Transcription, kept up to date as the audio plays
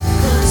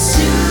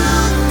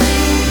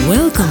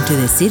Welcome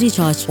to the City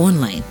Church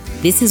Online.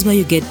 This is where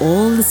you get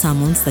all the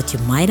sermons that you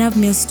might have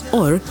missed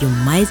or you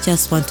might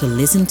just want to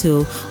listen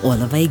to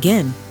all over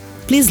again.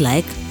 Please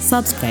like,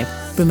 subscribe,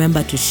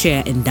 remember to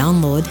share and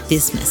download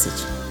this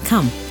message.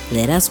 Come,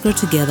 let us grow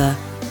together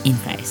in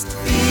Christ.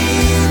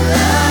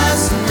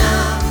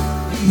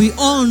 We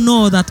all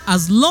know that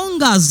as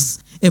long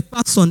as a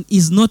person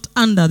is not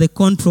under the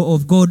control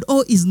of God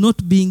or is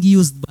not being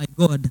used by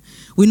God,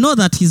 we know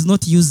that he's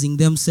not using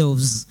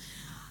themselves.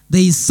 There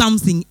is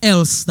something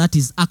else that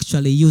is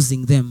actually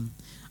using them.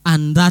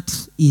 And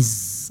that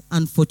is,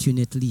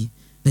 unfortunately,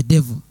 the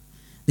devil.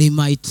 They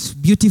might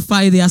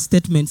beautify their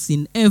statements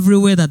in every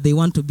way that they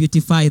want to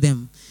beautify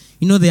them.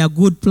 You know, there are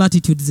good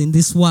platitudes in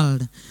this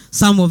world.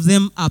 Some of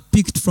them are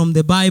picked from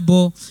the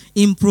Bible,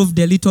 improved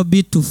a little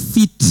bit to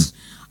fit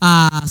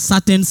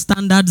certain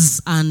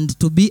standards and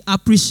to be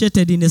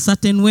appreciated in a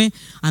certain way,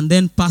 and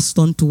then passed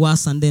on to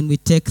us, and then we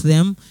take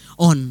them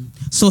on.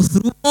 So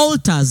through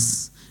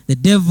altars, the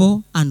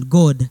devil and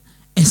God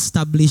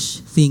establish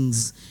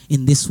things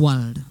in this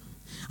world.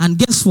 And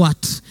guess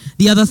what?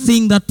 The other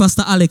thing that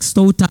Pastor Alex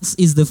taught us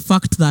is the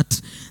fact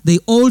that the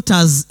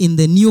altars in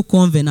the new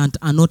covenant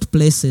are not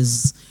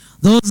places.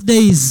 Those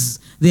days,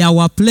 there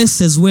were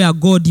places where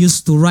God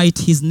used to write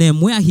his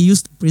name, where he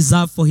used to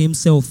preserve for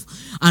himself.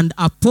 And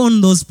upon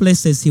those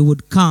places, he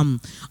would come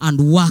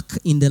and work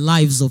in the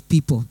lives of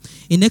people.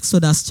 In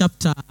Exodus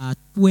chapter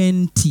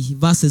 20,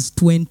 verses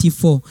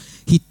 24,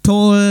 he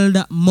told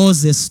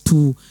Moses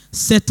to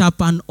set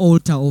up an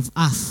altar of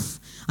earth.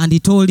 And he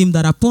told him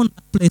that upon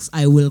that place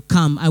I will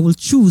come, I will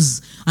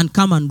choose and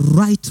come and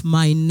write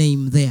my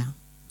name there.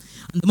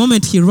 And the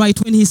moment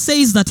when he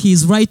says that he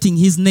is writing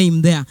his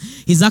name there,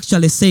 he's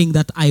actually saying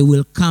that I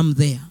will come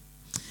there.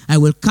 I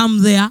will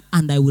come there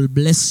and I will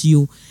bless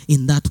you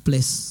in that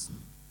place.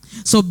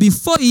 So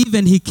before he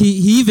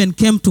even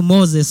came to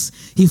Moses,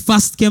 he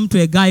first came to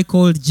a guy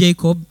called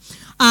Jacob.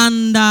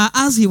 And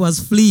as he was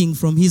fleeing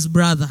from his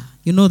brother,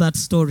 you know that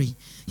story.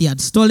 He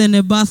had stolen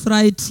a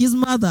birthright. His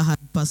mother had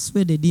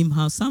persuaded him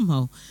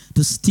somehow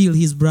to steal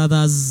his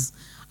brother's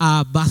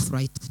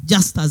birthright,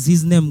 just as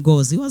his name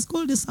goes. He was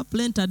called a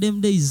supplanter them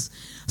days.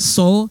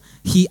 So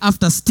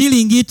after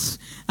stealing it,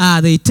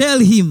 they tell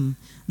him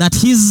that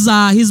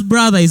his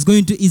brother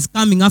is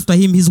coming after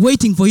him. He's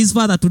waiting for his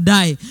father to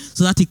die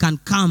so that he can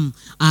come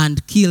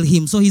and kill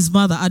him. So his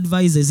mother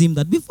advises him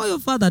that before your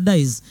father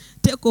dies,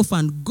 take off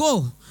and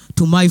go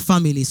to my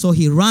family. So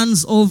he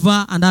runs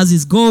over, and as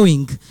he's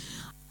going,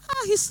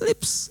 he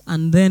slips,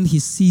 and then he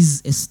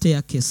sees a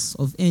staircase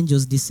of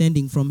angels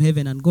descending from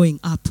heaven and going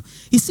up.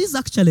 He sees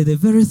actually the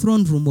very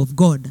throne room of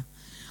God,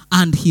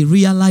 and he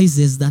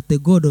realizes that the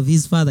God of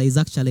his father is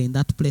actually in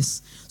that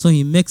place. So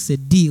he makes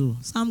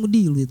some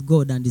deal with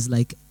God, and is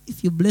like,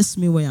 if you bless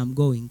me where I'm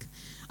going,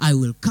 I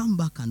will come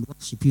back and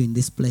worship you in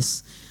this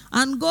place.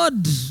 And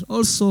God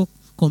also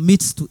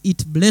commits to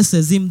it,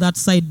 blesses him that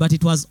side, but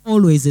it was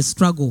always a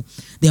struggle.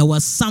 There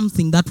was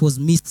something that was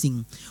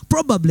missing,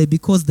 probably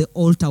because the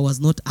altar was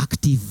not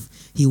active.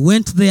 He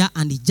went there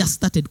and he just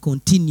started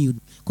continuing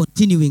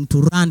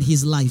to run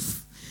his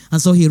life. And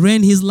so he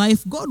ran his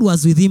life. God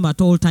was with him at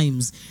all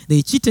times.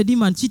 They cheated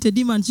him and cheated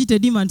him and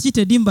cheated him and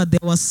cheated him, but there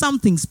was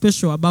something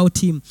special about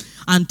him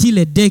until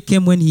a day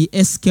came when he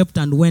escaped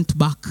and went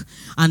back.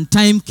 And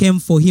time came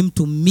for him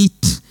to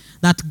meet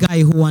that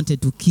guy who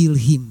wanted to kill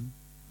him.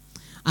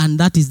 And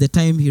that is the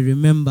time he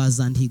remembers,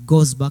 and he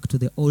goes back to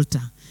the altar.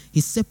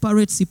 He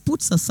separates, he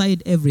puts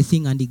aside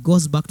everything, and he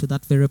goes back to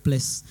that very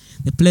place,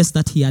 the place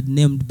that he had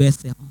named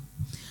Bethel.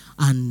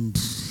 And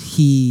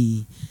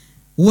he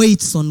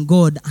waits on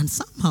God, and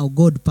somehow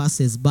God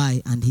passes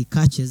by, and he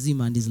catches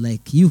him and is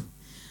like,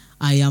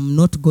 I am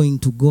not going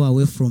to go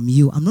away from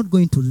you. I'm not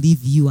going to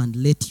leave you and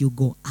let you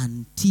go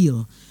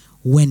until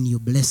when you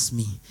bless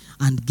me.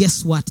 And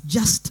guess what?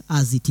 Just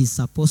as it is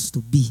supposed to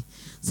be,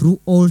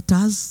 through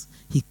altars,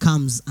 he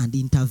comes and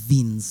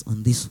intervenes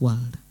on this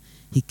world.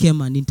 He came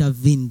and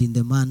intervened in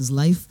the man's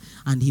life,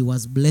 and he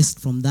was blessed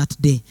from that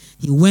day.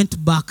 He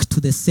went back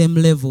to the same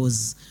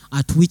levels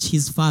at which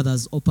his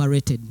fathers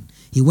operated.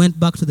 He went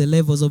back to the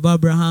levels of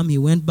Abraham. He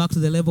went back to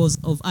the levels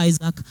of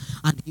Isaac,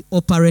 and he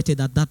operated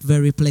at that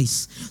very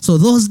place. So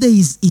those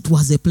days, it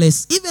was a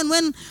place. Even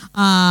when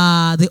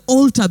the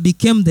altar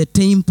became the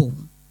temple,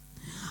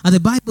 and the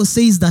Bible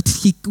says that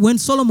when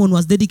Solomon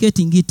was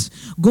dedicating it,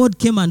 God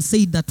came and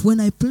said that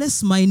when I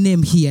place my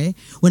name here,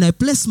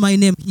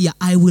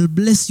 I will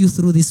bless you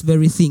through this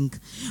very thing.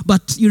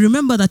 But you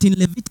remember that in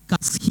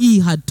Leviticus, he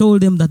had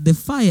told them that the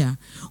fire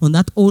on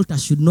that altar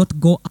should not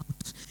go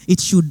out. It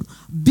should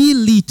be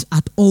lit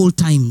at all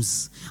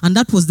times. And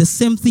that was the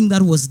same thing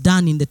that was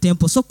done in the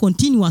temple. So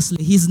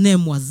continuously, his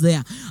name was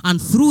there.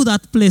 And through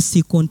that place,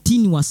 he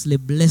continuously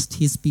blessed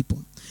his people.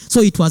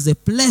 So it was a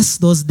place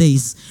those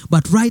days.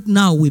 But right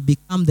now, we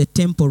become the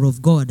temple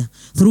of God.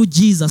 Through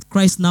Jesus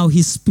Christ, now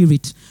his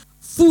spirit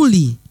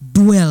fully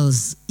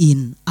dwells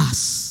in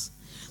us.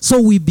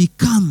 So we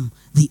become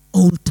the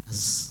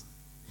altars.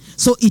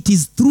 So it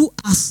is through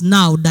us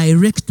now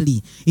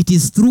directly. It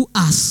is through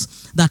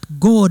us that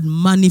God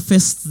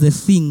manifests the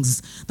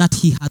things that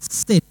he has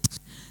set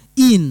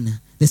in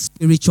the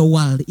spiritual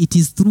world. It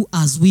is through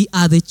us. We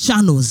are the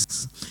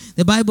channels.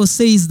 The Bible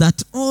says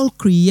that all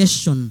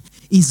creation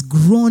is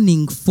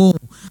groaning for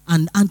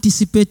and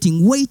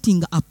anticipating,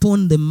 waiting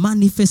upon the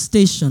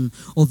manifestation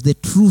of the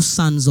true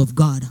sons of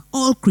God.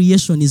 All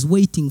creation is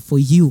waiting for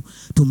you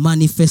to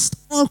manifest.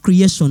 All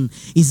creation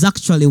is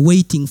actually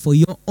waiting for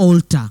your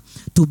altar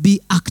to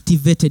be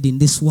activated in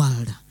this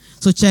world.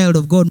 So, child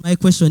of God, my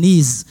question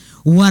is,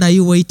 what are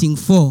you waiting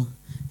for?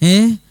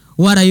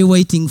 What are you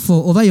waiting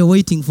for? Over you're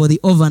waiting for the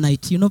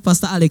overnight. You know,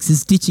 Pastor Alex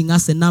is teaching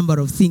us a number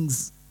of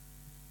things.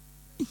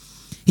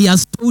 He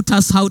has taught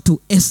us how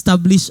to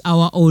establish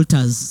our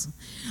altars.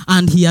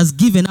 And he has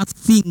given us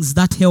things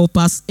that help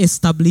us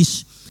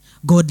establish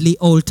godly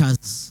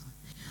altars.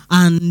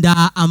 And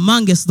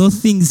amongst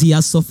those things, he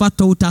has so far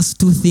taught us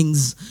two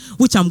things,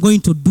 which I'm going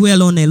to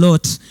dwell on a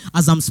lot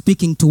as I'm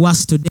speaking to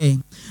us today.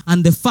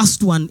 And the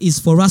first one is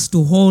for us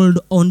to hold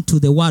on to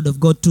the word of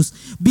God, to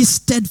be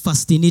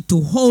steadfast in it,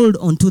 to hold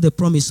on to the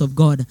promise of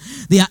God.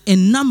 There are a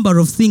number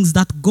of things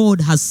that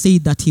God has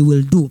said that he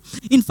will do.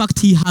 In fact,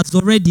 he has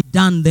already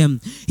done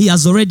them. He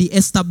has already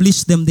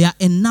established them. There are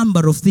a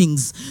number of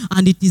things.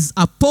 And it is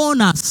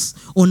upon us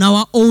on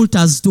our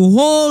altars to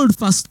hold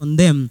fast on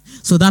them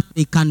so that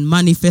they can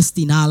manifest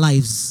in our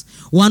lives.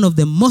 One of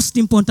the most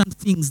important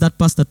things that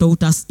Pastor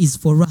taught us is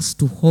for us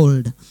to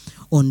hold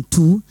on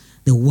to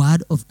the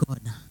word of God.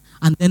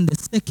 And then the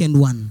second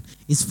one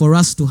is for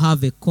us to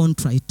have a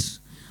contrite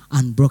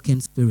and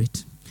broken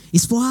spirit.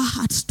 It's for our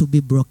hearts to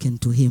be broken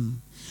to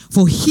him.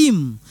 For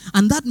him,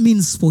 and that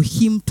means for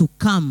him to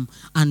come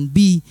and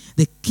be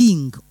the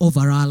king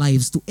over our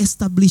lives, to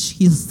establish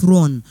his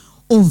throne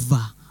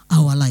over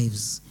our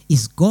lives.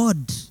 Is God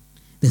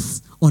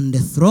on the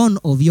throne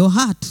of your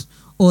heart,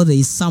 or there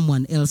is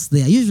someone else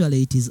there?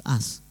 Usually it is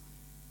us.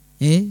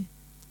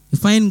 You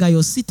find guy,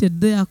 you're seated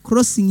there,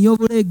 crossing your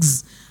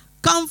legs,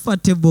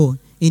 comfortable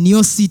in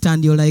your seat,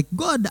 and you're like,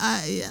 God,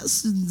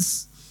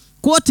 yes,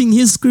 quoting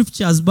his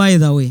scriptures, by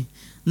the way.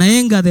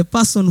 Naenga, the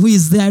person who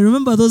is there. I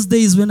remember those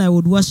days when I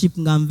would worship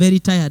and I'm very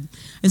tired.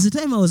 It's the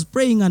time I was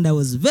praying and I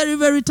was very,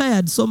 very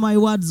tired, so my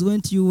words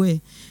went your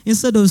way.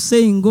 Instead of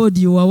saying, God,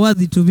 you are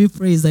worthy to be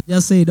praised, I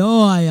just said,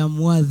 oh, I am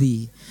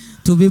worthy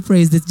to be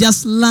praised. It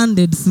just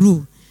landed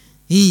through.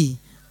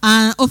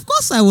 And of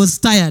course I was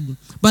tired,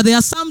 but there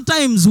are some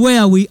times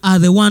where we are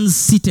the ones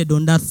seated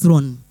on that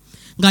throne.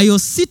 You're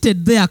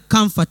seated there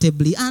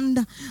comfortably. And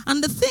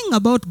the thing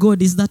about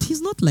God is that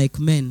he's not like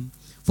men.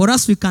 For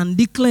us, we can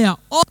declare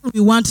all we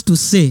want to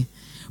say.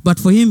 But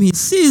for him, he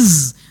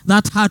sees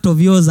that heart of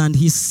yours and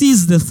he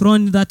sees the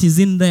throne that is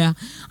in there.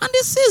 And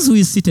he sees who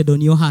is seated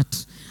on your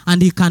heart.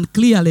 And he can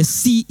clearly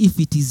see if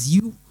it is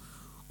you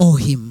or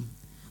him.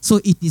 So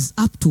it is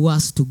up to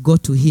us to go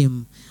to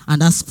him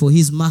and ask for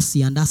his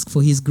mercy and ask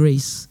for his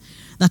grace,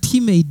 that he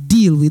may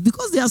deal with,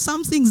 because there are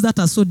some things that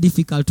are so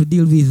difficult to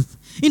deal with.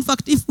 In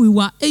fact, if we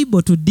were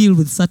able to deal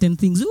with certain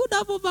things, we would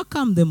have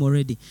overcome them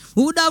already.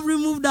 We would have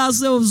removed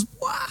ourselves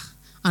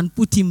and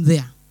put him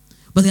there.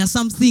 But there are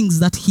some things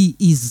that he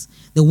is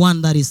the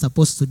one that is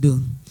supposed to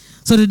do.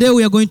 So today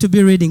we are going to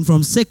be reading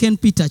from 2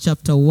 Peter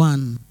chapter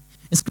 1.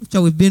 A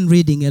scripture we've been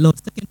reading a lot.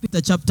 2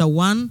 Peter chapter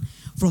 1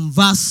 from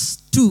verse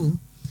 2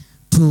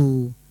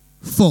 to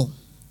 4.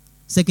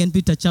 2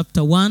 Peter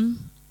chapter 1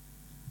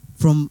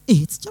 from,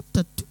 it's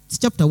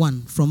chapter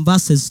 1 from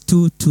verses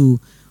 2 to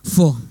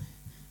 4.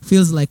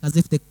 Feels like as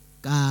if the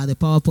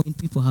PowerPoint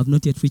people have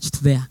not yet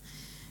reached there.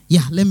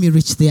 Yeah, let me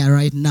reach there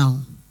right now.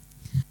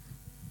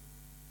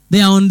 They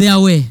are on their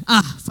way.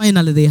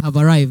 Finally they have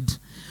arrived.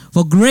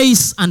 For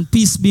grace and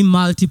peace be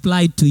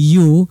multiplied to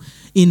you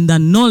in the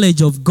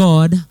knowledge of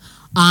God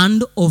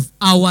and of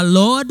our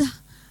Lord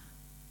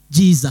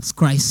Jesus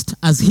Christ,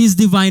 as his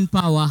divine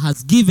power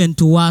has given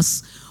to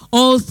us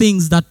all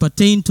things that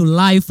pertain to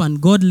life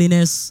and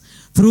godliness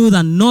through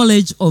the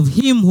knowledge of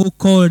him who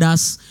called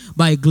us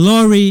by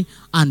glory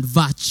and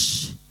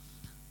virtue.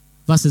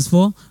 Verses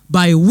 4,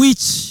 by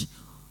which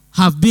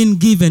have been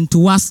given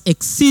to us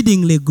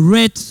exceedingly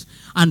great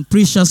and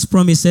precious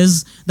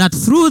promises, that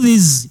through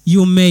these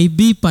you may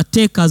be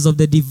partakers of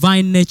the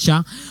divine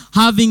nature,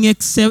 having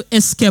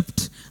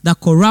escaped the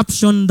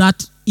corruption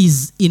that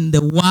is in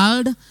the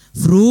world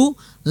through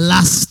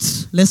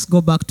lust. Let's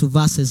go back to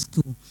verses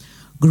 2.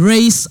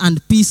 Grace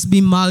and peace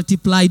be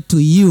multiplied to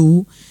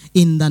you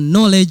in the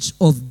knowledge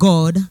of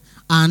God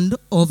and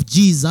of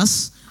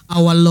Jesus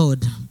our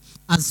Lord.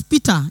 As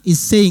Peter is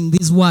saying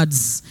these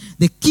words,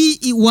 the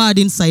key word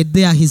inside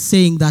there, he's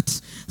saying that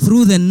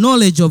through the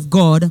knowledge of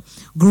God,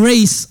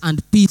 grace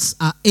and peace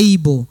are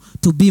able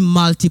to be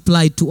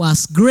multiplied to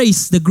us.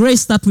 Grace, the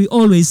grace that we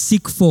always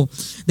seek for,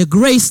 the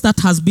grace that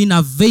has been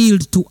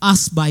availed to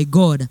us by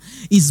God,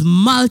 is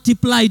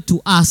multiplied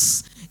to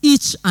us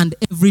each and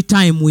every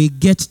time we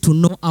get to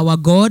know our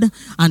God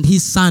and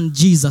his son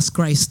Jesus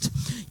Christ.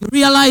 You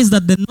realize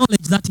that the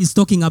knowledge that he's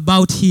talking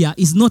about here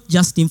is not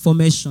just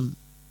information.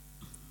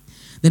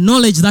 The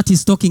knowledge that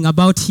he's talking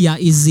about here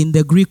is in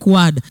the Greek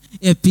word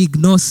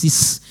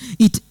epignosis.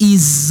 it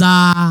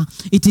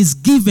is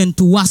given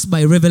to us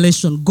by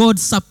revelation. God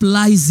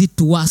supplies it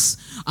to us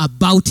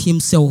about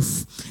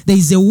himself. There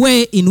is a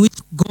way in which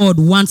God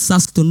wants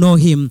us to know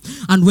him.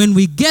 And when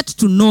we get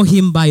to know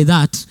him by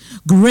that,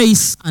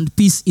 grace and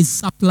peace is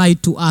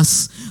supplied to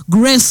us.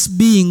 Grace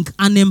being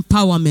an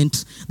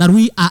empowerment that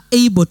we are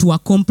able to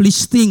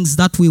accomplish things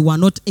that we were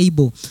not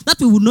able, that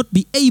we would not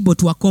be able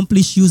to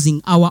accomplish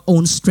using our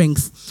own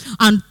strength.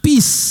 And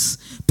peace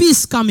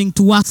coming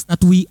to us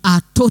that we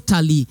are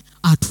totally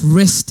at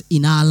rest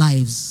in our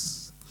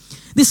lives.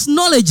 This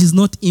knowledge is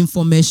not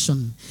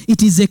information.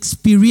 It is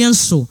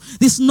experiential.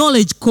 This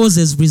knowledge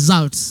causes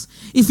results.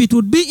 If it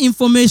would be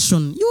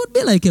information, you would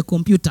be like a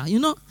computer,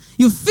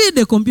 You feed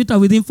the computer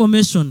with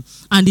information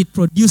and it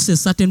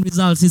produces certain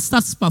results. It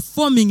starts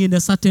performing in a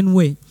certain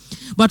way.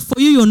 But for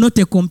you, you're not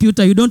a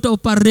computer. You don't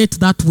operate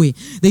that way.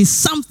 There is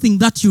something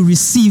that you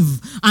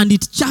receive and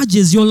it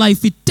charges your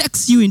life. It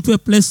takes you into a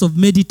place of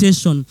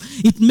meditation.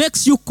 It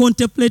makes you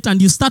contemplate and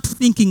you start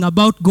thinking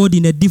about God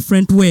in a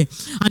different way.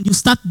 And you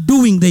start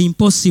doing the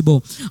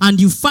impossible.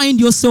 And you find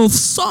yourself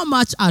so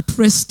much at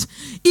rest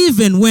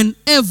even when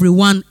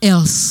everyone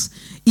else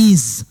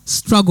is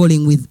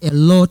struggling with a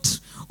lot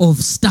of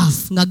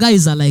stuff.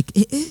 Guys are like,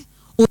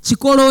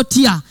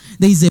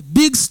 there is a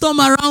big storm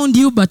around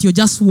you, but you're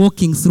just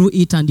walking through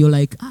it and you're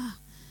like,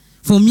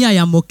 for me, I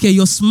am okay.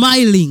 You're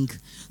smiling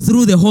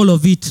through the whole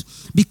of it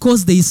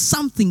because there is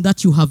something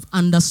that you have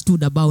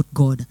understood about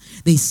God.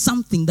 There is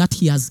something that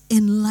he has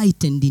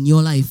enlightened in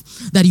your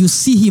life that you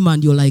see him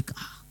and you're like,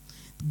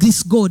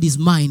 this God is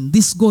mine.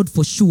 This God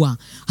for sure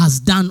has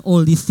done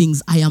all these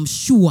things. I am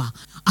sure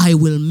I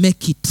will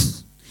make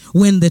it.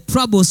 When the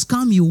troubles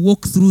come, you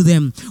walk through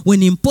them.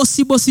 When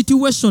impossible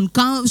situations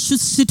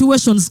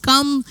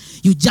come,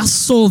 you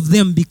just solve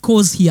them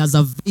because he has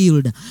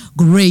availed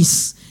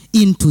grace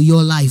into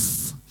your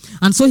life.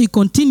 And so he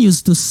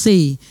continues to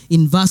say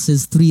in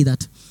verses 3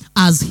 that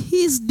as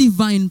his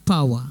divine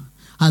power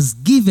has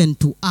given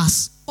to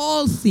us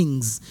all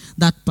things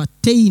that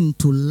pertain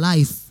to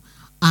life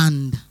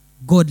and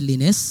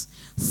godliness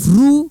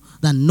through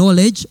the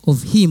knowledge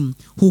of him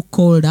who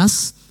called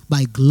us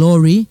by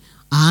glory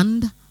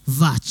and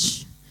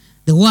virtue.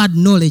 The word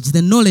knowledge,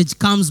 the knowledge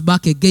comes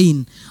back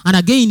again. And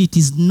again, it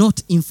is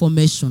not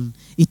information.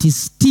 It is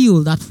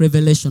still that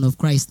revelation of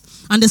Christ.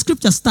 And the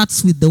scripture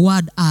starts with the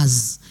word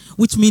as,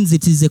 which means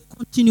it is a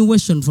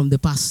continuation from the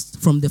past,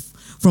 from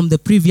the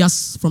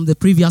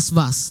previous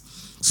verse.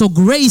 So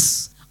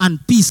grace and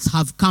peace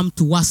have come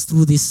to us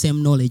through this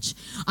same knowledge.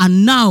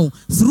 And now,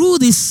 through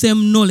this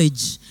same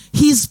knowledge,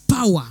 his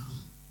power,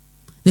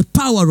 the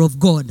power of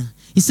God,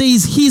 he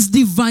says his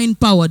divine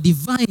power,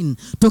 divine,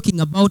 talking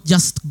about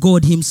just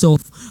God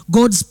himself.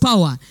 God's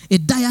power, a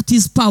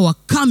deity's power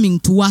coming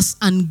to us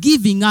and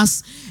giving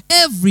us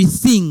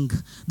everything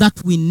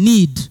that we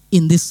need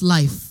in this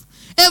life.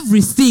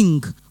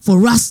 Everything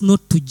for us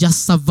not to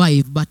just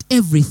survive, but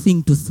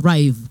everything to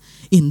thrive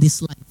in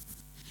this life.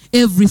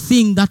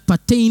 Everything that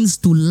pertains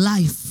to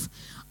life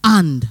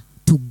and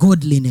to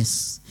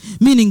godliness.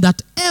 Meaning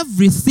that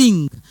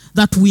everything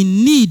that we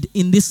need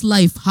in this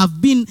life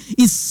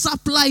is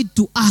supplied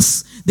to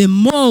us the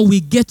more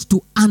we get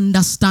to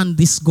understand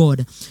this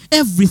God.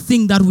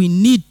 Everything that we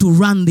need to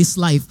run this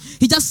life.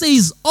 He just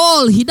says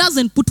all. He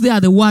doesn't put there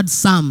the word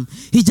some.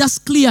 He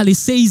just clearly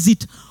says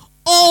it.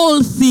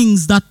 All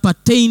things that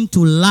pertain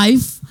to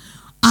life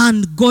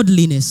and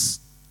godliness.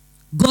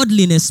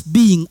 Godliness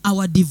being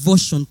our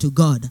devotion to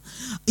God.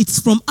 It's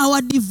from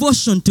our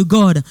devotion to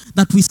God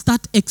that we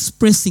start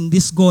expressing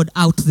this God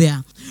out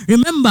there.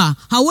 Remember,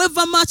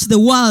 however much the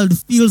world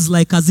feels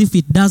like as if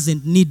it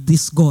doesn't need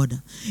this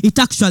God, it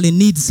actually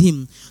needs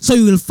him. So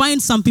you will find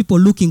some people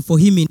looking for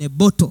him in a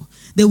bottle.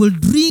 They will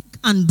drink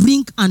and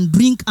drink and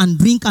drink and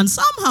drink, and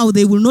somehow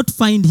they will not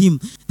find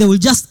him. They will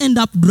just end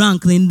up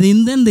drunk. Then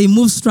they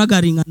move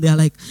struggling, and they're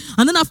like,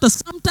 and then after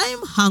some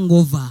time,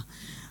 hangover.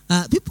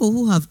 People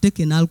who have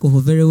taken alcohol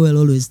very well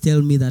always tell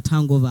me that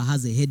hangover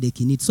has a headache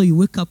in it. So you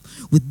wake up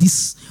with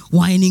this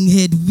whining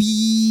head,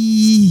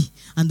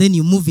 and then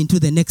you move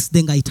into the next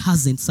thing. It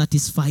hasn't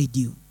satisfied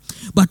you.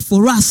 But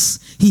for us,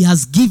 he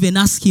has given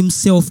us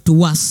himself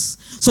to us.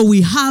 So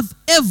we have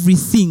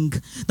everything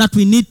that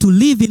we need to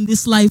live in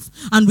this life,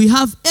 and we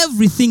have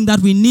everything that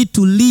we need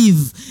to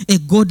live a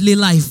godly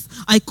life.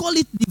 I call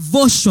it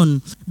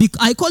devotion.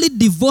 I call it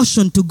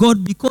devotion to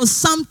God because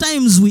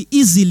sometimes we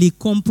easily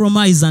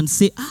compromise and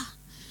say,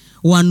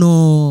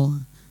 wano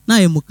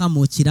nae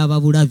mukamo chiraba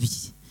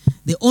bulabi.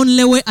 The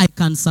only way I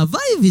can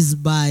survive is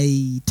by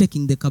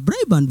taking the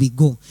bribe and we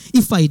go.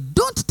 If I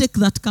don't take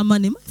that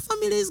money, my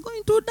family is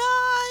going to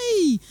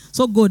die.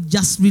 So God,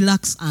 just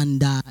relax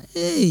and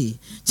hey,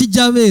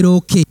 chijavero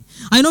okay.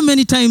 I know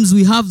many times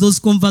we have those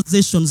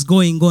conversations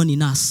going on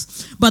in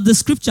us, but the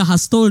scripture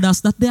has told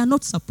us that they are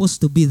not supposed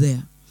to be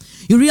there.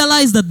 You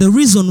realize that the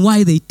reason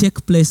why they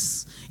take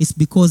place is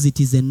because it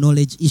is a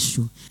knowledge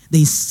issue.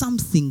 There is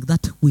something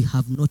that we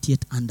have not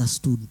yet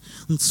understood.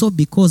 And so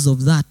because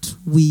of that,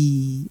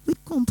 we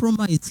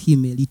compromise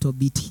him a little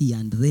bit here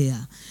and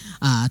there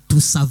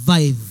to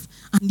survive.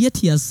 And yet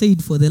he has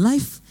said for the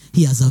life,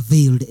 he has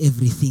availed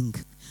everything.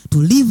 To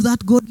live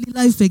that godly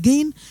life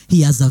again,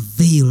 he has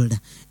availed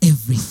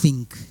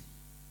everything.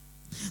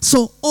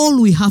 So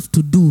all we have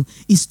to do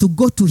is to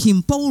go to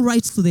him. Paul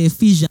writes to the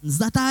Ephesians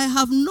that I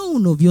have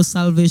known of your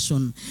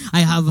salvation.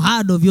 I have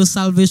heard of your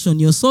salvation.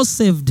 You're so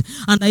saved.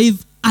 And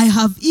I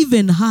have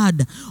even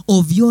heard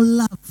of your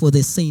love for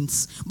the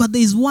saints. But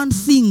there is one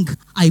thing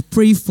I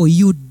pray for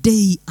you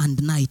day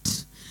and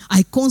night.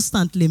 I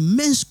constantly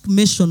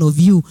mention of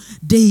you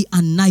day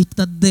and night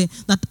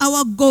that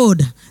our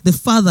God, the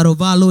Father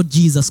of our Lord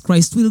Jesus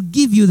Christ, will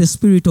give you the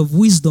spirit of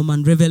wisdom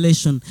and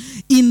revelation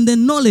in the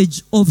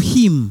knowledge of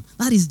him,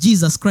 that is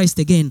Jesus Christ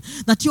again,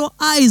 that your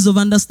eyes of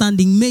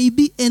understanding may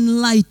be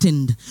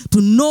enlightened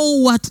to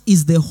know what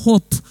is the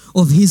hope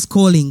of his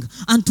calling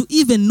and to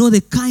even know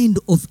the kind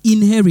of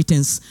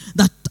inheritance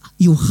that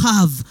you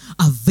have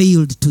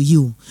availed to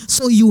you.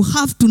 So you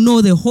have to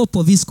know the hope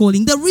of his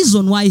calling, the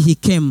reason why he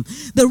came,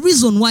 the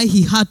reason why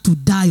he had to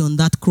die on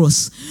that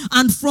cross.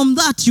 And from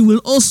that you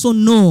will also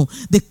know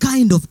the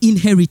kind of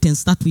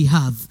inheritance that we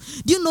have.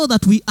 Do you know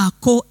that we are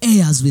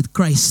co-heirs with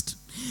Christ?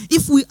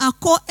 If we are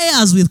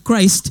co-heirs with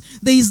Christ,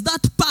 there is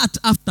that part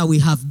after we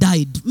have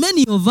died.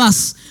 Many of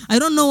us, I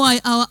don't know why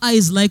our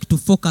eyes like to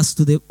focus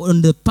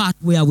on the part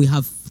where we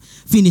have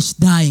finished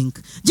dying.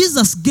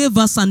 Jesus gave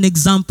us an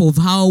example of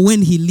how when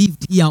he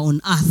lived here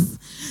on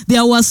earth,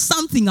 there was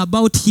something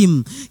about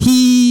him.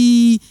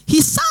 He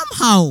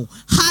somehow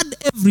had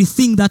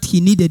everything that he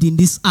needed in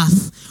this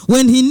earth.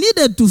 When he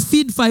needed to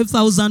feed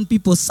 5,000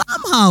 people,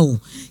 somehow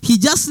he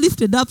just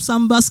lifted up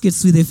some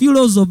baskets with a few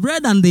loaves of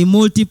bread and they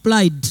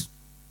multiplied.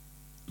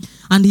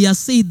 And he has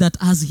said that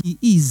as he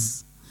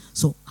is,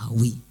 so are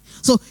we.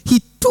 So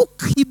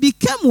he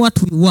became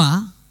what we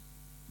were.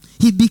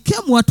 He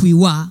became what we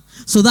were,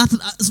 so that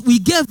we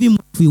gave him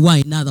what we were,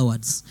 in other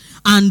words.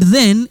 And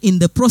then, in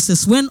the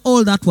process, when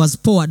all that was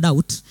poured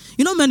out,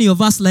 you know, many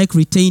of us like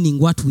retaining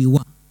what we were.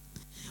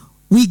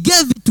 We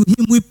gave it to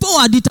him, we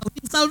poured it out.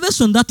 In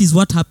salvation, that is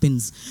what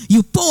happens.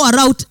 You pour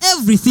out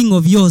everything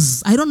of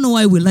yours. I don't know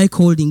why we like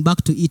holding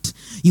back to it.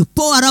 You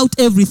pour out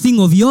everything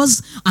of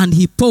yours, and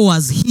he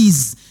pours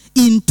his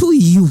into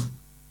you.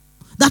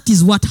 That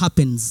is what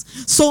happens.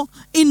 So,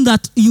 in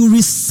that, you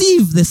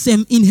receive the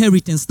same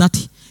inheritance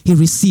that he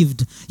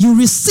received. You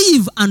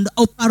receive and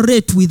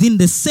operate within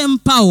the same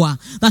power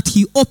that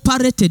he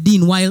operated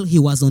in while he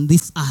was on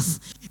this earth.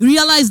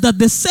 Realize that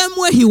the same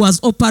way he was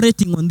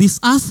operating on this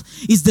earth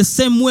is the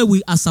same way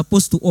we are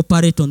supposed to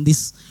operate on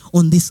this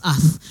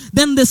earth.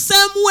 Then the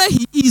same way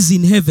he is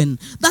in heaven,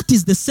 that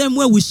is the same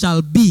way we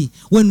shall be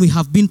when we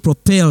have been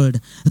propelled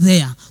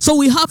there. So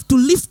we have to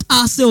lift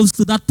ourselves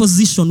to that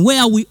position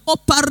where we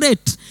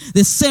operate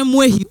the same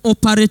way he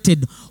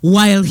operated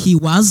while he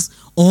was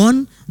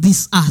on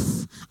this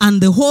earth.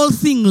 And the whole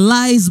thing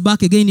lies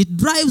back again. It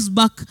drives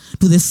back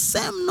to the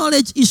same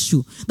knowledge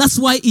issue. That's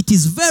why it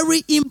is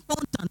very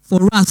important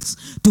for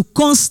us to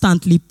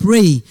constantly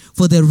pray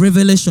for the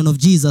revelation of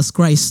Jesus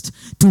Christ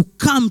to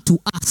come to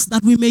us,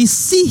 that we may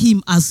see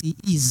him as he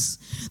is.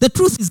 The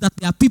truth is that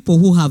there are people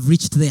who have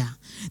reached there.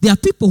 There are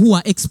people who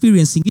are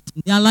experiencing it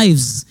in their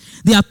lives.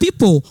 There are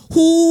people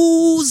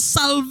whose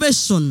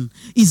salvation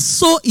is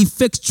so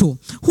effectual,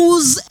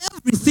 whose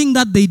everything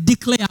that they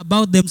declare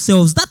about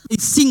themselves, that they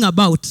sing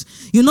about.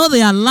 You know,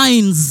 there are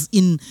lines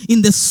in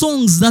the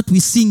songs that we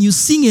sing. You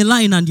sing a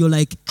line and you're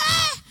like,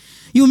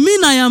 you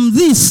mean I am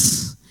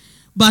this?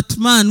 But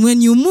man,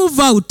 when you move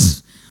out,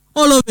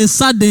 all of a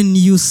sudden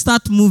you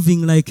start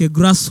moving like a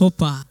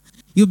grasshopper.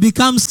 You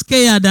become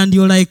scared and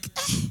you're like,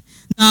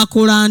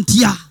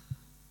 nakolantia.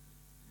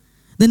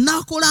 The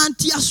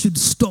nakolantia should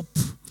stop.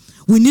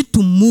 We need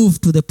to move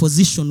to the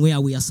position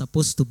where we are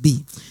supposed to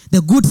be. The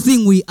good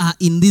thing we are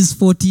in these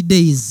 40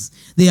 days.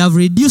 They have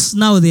reduced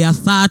now, they are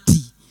 30.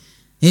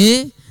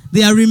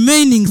 They are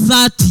remaining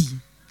 30.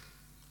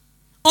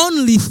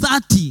 Only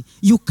 30.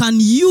 You can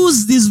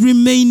use these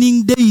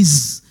remaining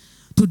days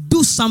to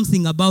do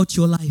something about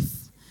your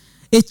life.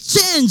 A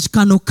change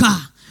can occur.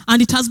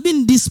 And it has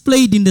been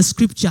displayed in the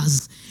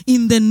scriptures.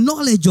 In the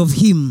knowledge of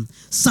him,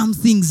 some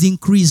things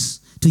increase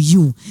to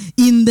you.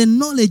 In the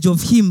knowledge of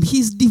him,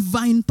 his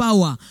divine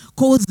power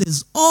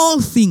causes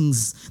all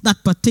things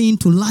that pertain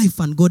to life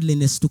and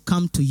godliness to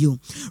come to you.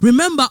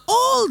 Remember,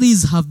 all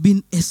these have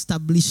been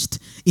established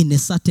in a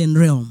certain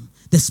realm.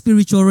 The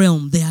spiritual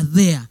realm, they are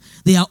there.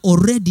 They are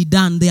already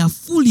done. They are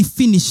fully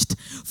finished,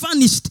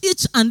 furnished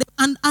each and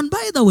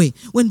by the way,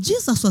 when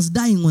Jesus was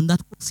dying on that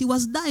cross, he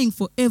was dying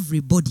for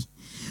everybody.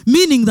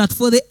 Meaning that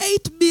for the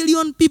 8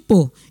 billion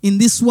people in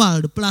this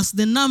world, plus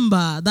the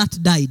number that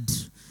died,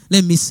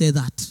 let me say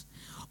that,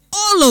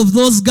 all of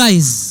those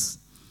guys,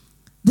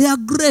 their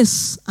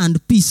grace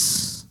and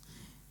peace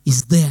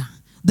is there.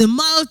 The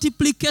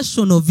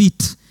multiplication of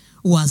it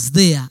was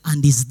there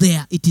and is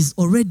there. It is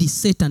already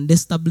set and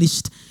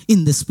established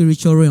in the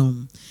spiritual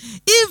realm.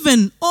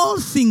 Even all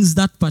things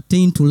that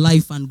pertain to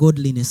life and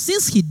godliness,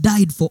 since he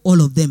died for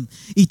all of them,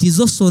 it is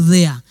also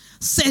there,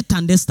 set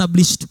and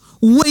established,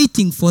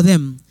 waiting for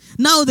them.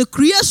 Now the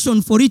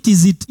creation for it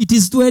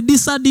is to a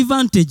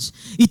disadvantage.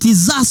 It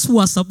is us who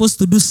are supposed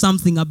to do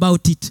something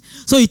about it.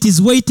 So it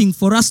is waiting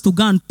for us to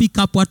go and pick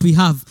up what we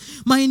have.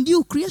 Mind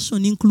you,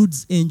 creation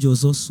includes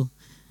angels also.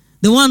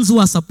 The ones who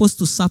are supposed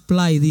to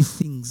supply these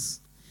things.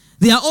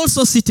 They are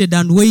also seated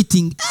and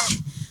waiting.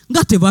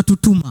 Ngate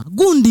batutuma.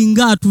 Gundi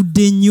ngatu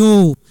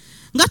denyo.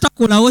 Ngata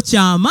kolawo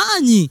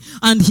chamanyi.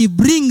 And he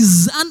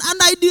brings, and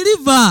I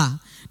deliver.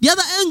 The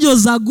other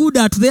angels are good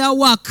at their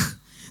work.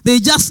 They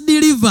just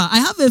deliver. I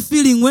have a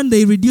feeling when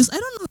they reduce, I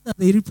don't know that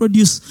they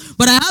reproduce,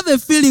 but I have a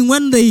feeling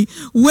when they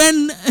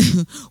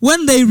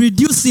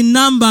reduce in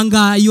number,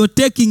 you're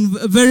taking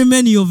very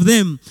many of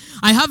them.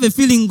 I have a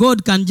feeling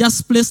God can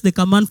just place the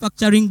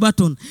manufacturing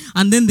button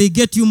and then they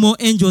get you more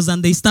angels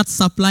and they start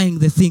supplying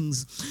the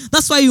things.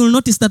 That's why you'll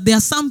notice that there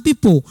are some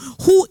people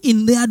who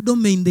in their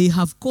domain, they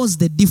have caused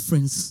the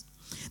difference.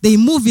 They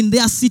move in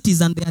their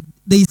cities and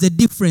there is a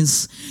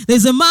difference.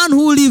 There's a man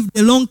who lived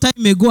a long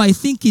time ago, I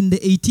think in the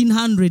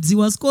 1800s. He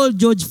was called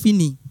George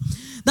Finney.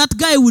 That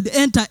guy would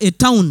enter a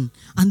town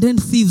and then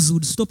thieves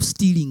would stop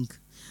stealing.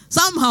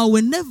 Somehow,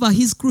 whenever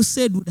his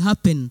crusade would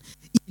happen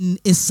in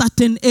a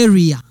certain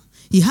area,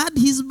 he had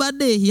his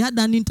birthday, he had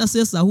an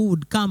intercessor who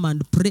would come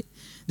and pray.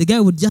 The guy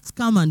would just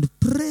come and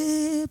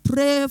pray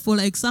for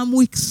like some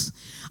weeks.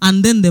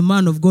 And then the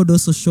man of God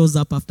also shows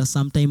up after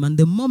some time. And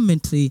the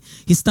moment he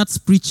starts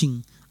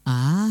preaching,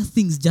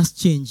 things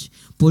just change.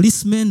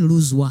 Policemen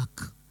lose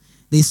work.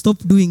 They stop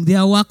doing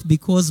their work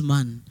because,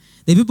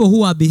 the people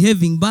who are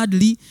behaving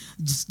badly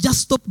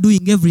just stop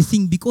doing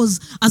everything because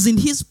as in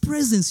his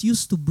presence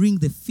used to bring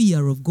the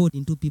fear of God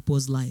into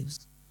people's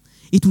lives.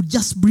 It would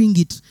just bring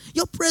it.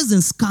 Your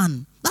presence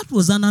can. That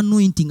was an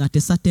anointing at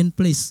a certain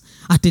place,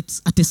 at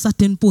a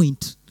certain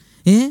point.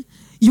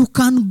 You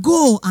can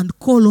go and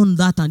call on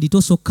that and it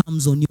also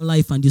comes on your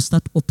life and you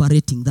start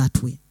operating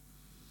that way.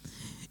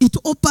 It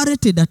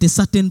operated at a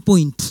certain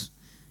point.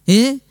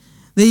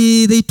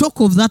 They talk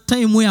of that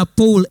time where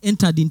Paul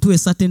entered into a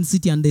certain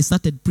city and they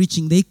started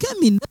preaching. They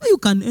came in, you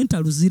can enter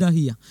Luzira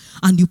here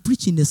and you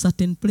preach in a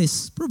certain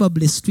place,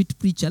 probably a street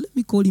preacher. Let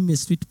me call him a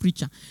street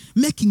preacher.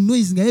 Making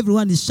noise,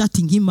 everyone is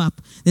shutting him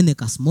up. Then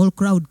like a small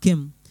crowd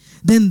came.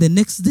 Then the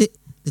next day,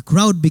 the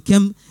crowd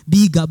became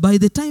bigger. By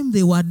the time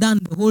they were done,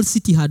 the whole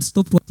city had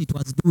stopped what it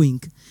was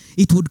doing.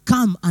 It would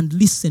come and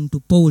listen to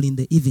Paul in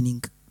the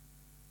evening.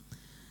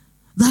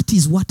 That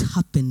is what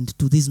happened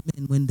to these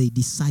men when they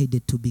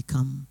decided to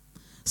become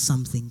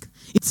something.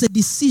 It's a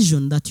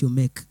decision that you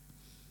make.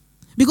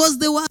 Because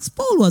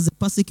Paul was a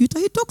persecutor.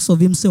 He talks of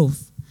himself.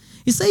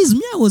 He says,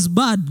 me, I was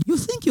bad. You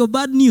think you're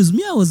bad news?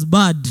 Me, I was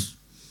bad.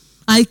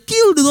 I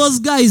killed those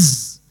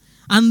guys.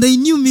 And they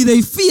knew me.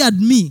 They feared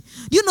me.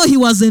 You know, he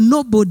was a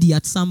nobody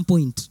at some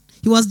point.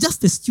 He was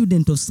just a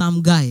student of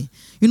some guy.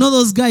 You know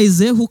those guys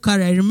who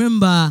carry, I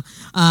remember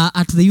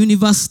at the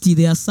university,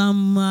 there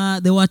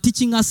are they were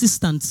teaching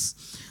assistants.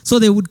 So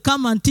they would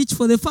come and teach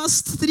for the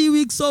first 3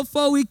 weeks or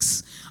 4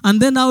 weeks.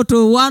 And then out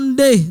of one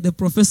day, the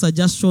professor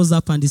just shows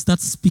up and he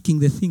starts speaking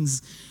the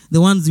things, the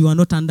ones you are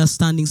not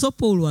understanding. So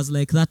Paul was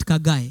like that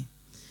guy.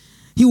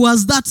 He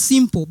was that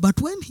simple.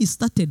 But when he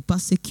started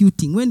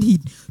persecuting, when he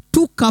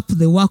took up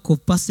the work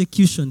of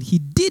persecution, he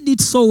did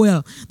it so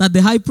well that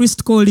the high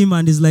priest called him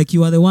and is like,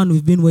 you are the one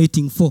we've been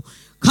waiting for.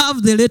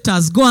 Have the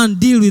letters, go and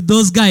deal with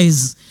those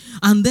guys.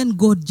 And then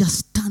God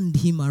just turned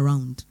him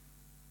around.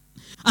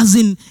 As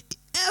in,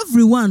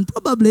 everyone,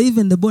 probably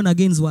even the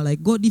born-agains were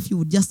like, God, if you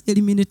would just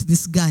eliminate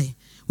this guy,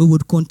 we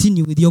would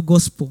continue with your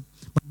gospel.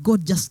 But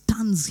God just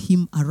turns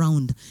him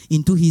around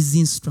into his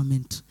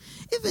instrument.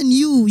 Even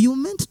you're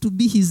meant to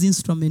be his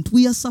instrument.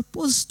 We are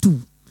supposed to.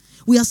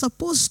 We are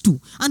supposed to.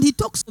 And he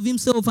talks of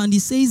himself and he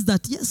says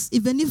that, yes,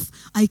 even if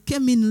I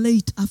came in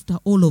late after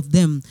all of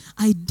them,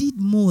 I did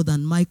more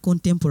than my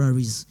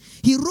contemporaries.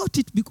 He wrote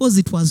it because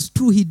it was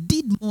true. He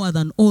did more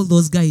than all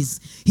those guys.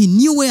 He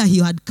knew where he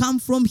had come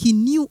from. He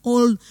knew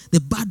all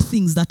the bad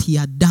things that he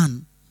had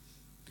done.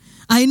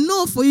 I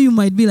know for you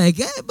might be like,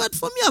 but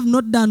for me, I've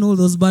not done all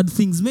those bad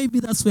things.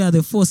 Maybe that's where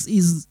the force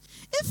is.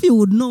 If you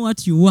would know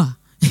what you are,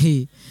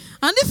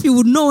 and if you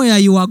would know where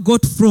you are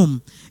got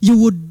from, you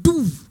would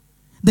do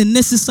the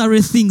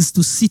necessary things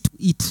to see to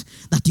it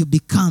that you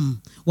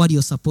become what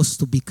you're supposed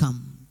to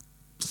become.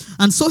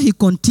 And so he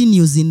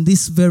continues in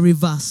this very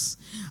verse.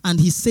 And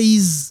he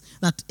says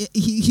that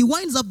he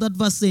winds up that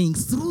verse saying,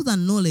 through the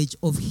knowledge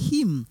of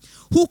him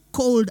who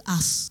called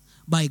us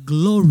by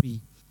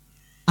glory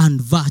and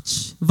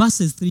virtue.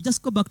 Verses 3.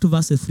 Just go back to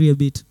verses 3 a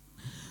bit.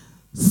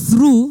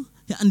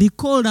 And he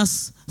called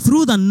us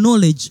through the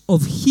knowledge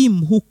of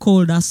him who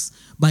called us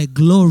by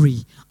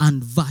glory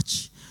and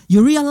virtue.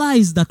 You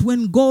realize that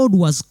when God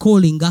was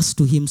calling us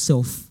to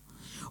himself,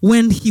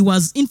 when he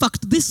was, in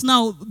fact, this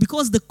now,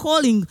 because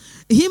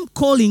him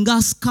calling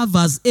us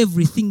covers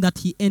everything that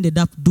he ended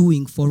up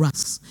doing for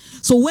us.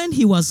 So when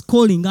he was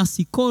calling us,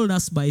 he called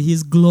us by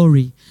his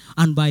glory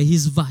and by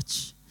his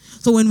virtue.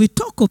 So when we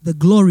talk of the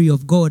glory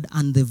of God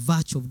and the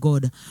virtue of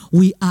God,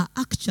 we are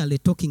actually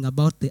talking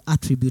about the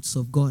attributes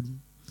of God.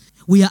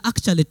 We are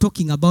actually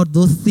talking about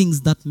those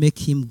things that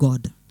make him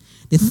God.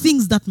 The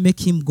things that make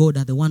him God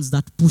are the ones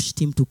that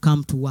pushed him to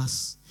come to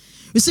us.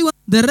 You see, when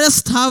the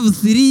rest have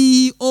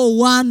 3 or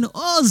 1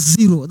 or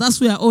 0, that's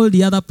where all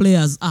the other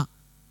players are.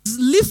 He's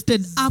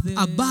lifted up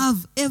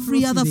above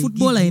every other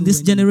footballer in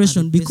this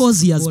generation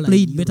because he has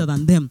played better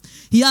than them.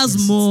 He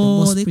has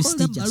more, they call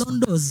them Ballon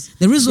d'Ors.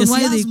 The reason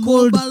why they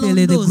called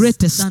Pele the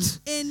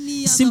greatest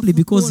is simply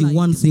because he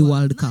won 3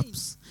 World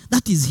Cups.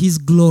 That is his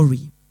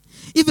glory.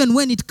 Even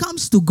when it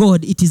comes to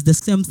God, it is the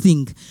same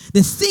thing.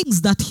 The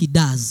things that he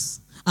does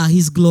are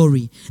his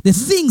glory. The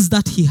things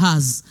that he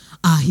has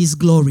are his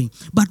glory.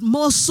 But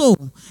more so,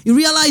 you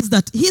realize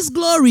that his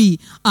glory,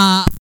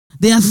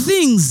 there are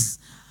things,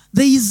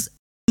 there is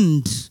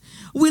end.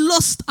 We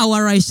lost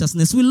our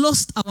righteousness. We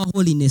lost our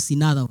holiness,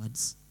 in other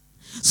words.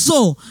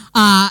 So,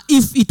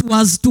 if it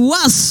was to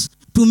us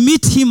to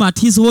meet him at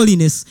his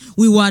holiness,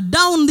 we were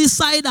down this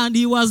side and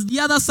he was the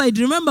other side.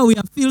 Remember, we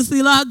are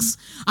filthy rags,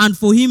 and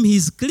for him,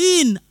 he's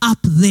clean up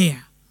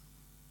there.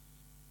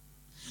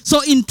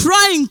 So in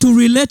trying to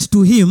relate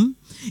to him,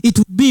 it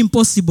would be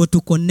impossible to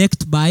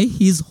connect by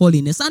his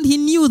holiness. And he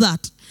knew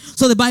that.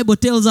 So the Bible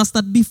tells us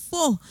that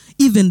before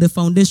even the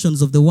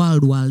foundations of the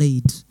world were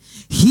laid,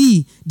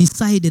 he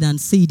decided and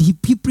said, he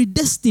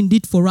predestined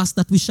it for us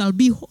that we shall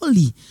be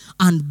holy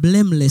and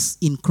blameless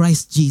in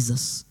Christ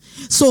Jesus.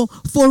 So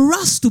for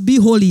us to be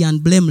holy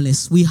and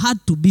blameless, we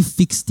had to be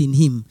fixed in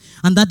him.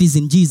 And that is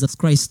in Jesus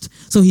Christ.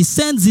 So he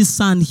sends his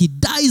son. He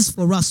dies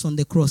for us on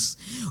the cross.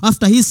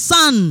 After his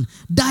son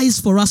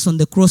dies for us on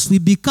the cross, we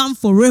become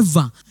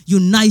forever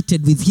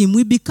united with him.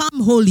 We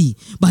become holy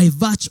by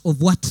virtue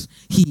of what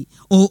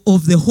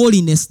of the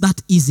holiness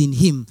that is in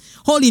him.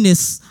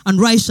 Holiness and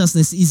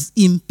righteousness is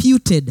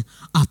imputed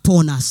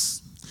upon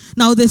us.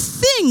 Now, the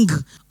thing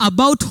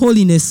about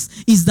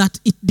holiness is that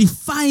it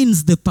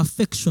defines the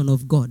perfection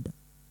of God.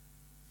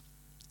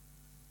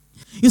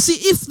 You see,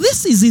 if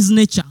this is his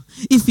nature,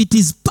 if it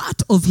is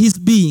part of his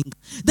being,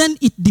 then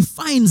it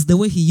defines the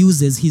way he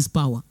uses his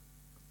power.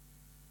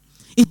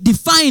 It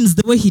defines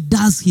the way he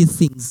does his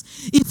things.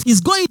 If he's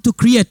going to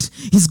create,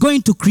 he's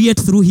going to create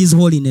through his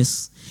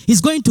holiness. He's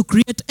going to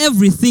create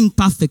everything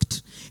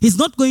perfect. He's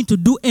not going to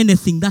do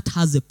anything that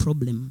has a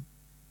problem.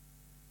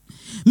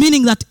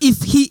 Meaning that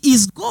if he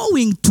is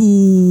going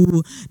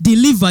to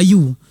deliver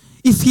you,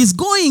 if he's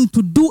going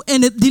to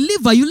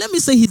deliver you, let me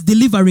say he's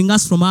delivering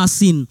us from our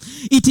sin,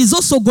 it is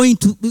also going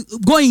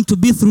to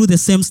be through the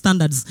same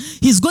standards.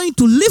 He's going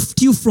to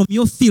lift you from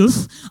your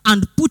filth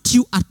and put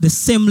you at the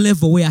same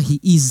level where he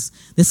is,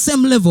 the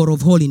same level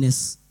of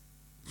holiness.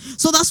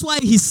 So that's why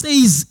he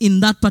says in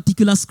that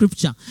particular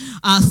scripture,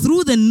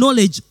 through the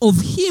knowledge of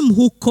him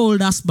who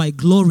called us by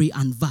glory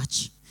and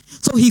virtue.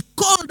 So he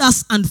called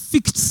us and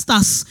fixed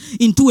us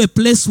into a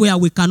place where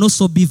we can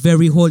also be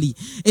very holy.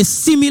 A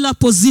similar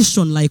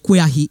position like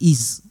where he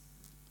is.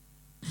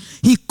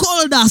 He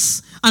called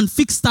us and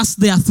fixed us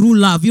there through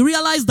love. You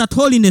realize that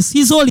holiness,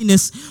 his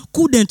holiness,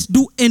 couldn't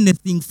do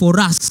anything for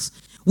us.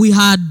 We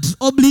had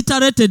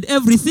obliterated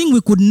everything. We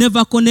could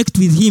never connect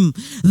with him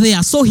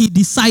there. So he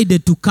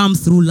decided to come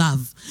through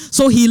love.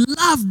 So he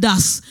loved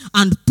us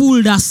and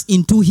pulled us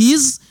into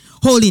his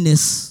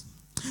holiness.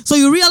 So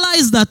you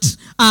realize that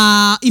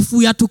if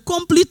we are to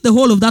complete the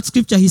whole of that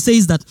scripture, he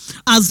says that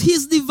as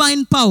his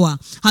divine power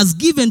has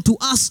given to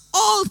us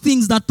all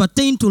things that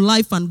pertain to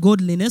life and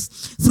godliness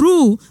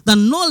through the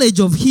knowledge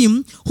of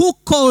him who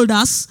called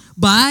us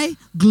by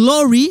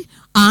glory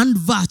and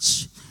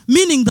virtue.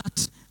 Meaning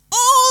that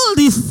all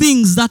these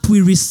things that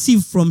we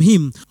receive from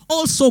him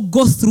also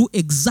go through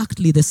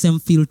exactly the same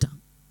filter.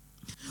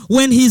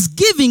 When he's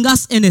giving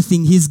us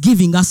anything, he's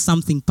giving us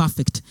something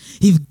perfect.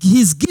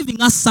 He's giving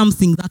us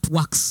something that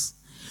works.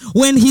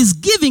 When he's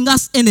giving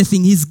us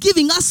anything, he's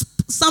giving us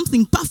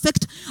something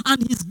perfect,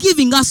 and he's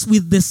giving us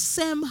with the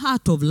same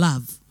heart of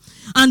love.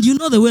 And you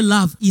know the way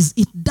love is,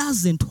 it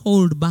doesn't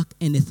hold back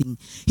anything.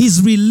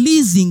 He's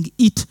releasing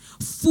it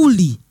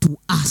fully to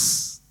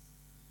us.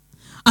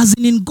 As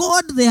in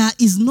God, there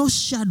is no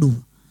shadow.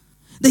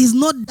 There is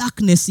no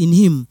darkness in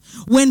him.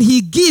 When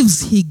he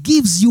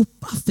gives you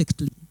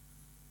perfectly.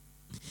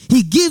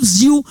 He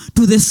gives you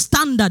to the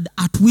standard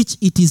at which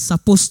it is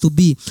supposed to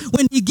be.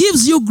 When he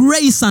gives you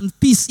grace and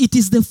peace, it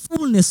is the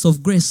fullness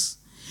of grace.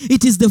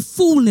 It is the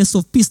fullness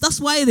of peace. That's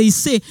why they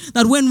say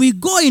that when we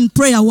go in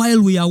prayer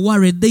while we are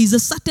worried, there is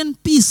a certain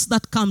peace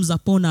that comes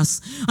upon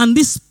us. And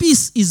this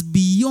peace is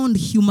beyond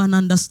human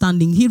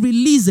understanding. He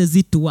releases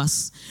it to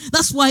us.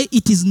 That's why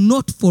it is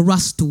not for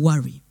us to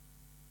worry.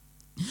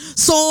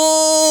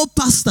 So,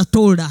 Pastor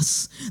told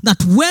us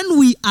that when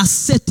we are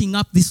setting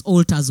up these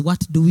altars,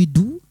 what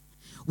do?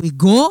 We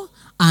go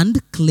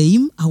and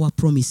claim our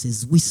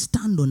promises. We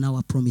stand on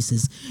our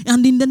promises.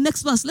 And in the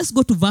next verse, let's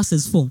go to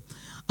verses 4.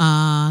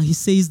 He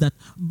says that,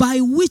 by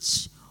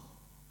which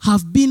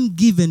have been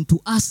given to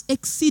us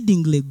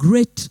exceedingly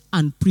great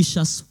and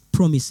precious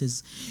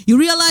promises. You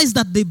realize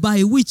that the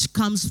by which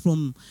comes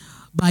from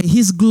by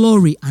his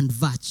glory and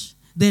virtue.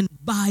 Then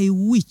by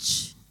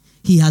which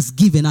he has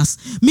given us.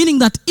 Meaning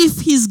that if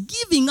he's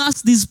giving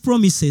us these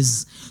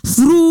promises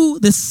through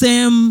the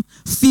same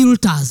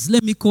filters,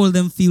 let me call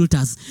them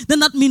filters, then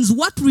that means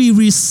what we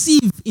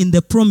receive in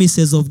the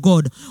promises of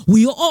God,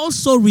 we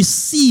also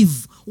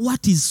receive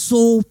what is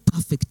so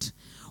perfect.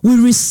 We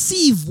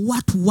receive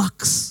what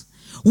works.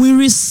 We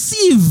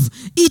receive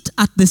it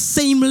at the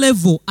same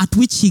level at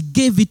which he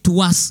gave it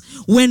to us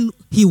when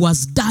he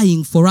was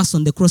dying for us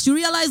on the cross. You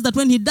realize that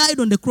when he died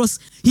on the cross,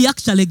 he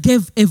actually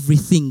gave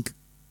everything.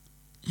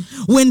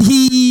 When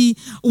he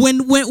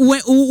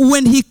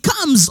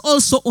comes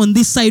also on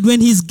this side,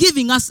 when he's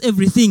giving us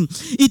everything,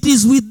 it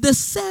is with the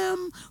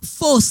same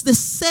force, the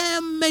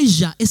same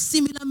measure, a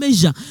similar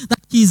measure, that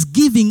he's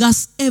giving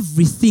us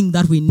everything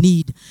that we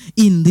need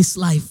in this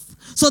life.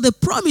 So the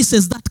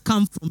promises that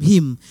come from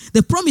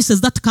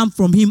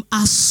him,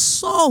 are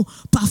so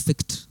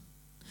perfect.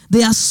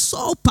 They are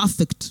so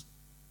perfect.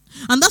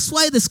 And that's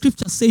why the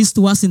scripture says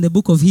to us in the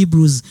book of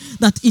Hebrews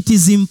that it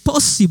is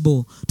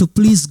impossible to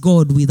please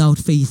God without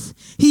faith.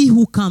 He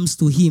who comes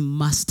to him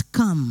must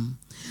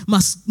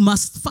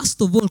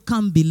first of all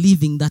come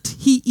believing that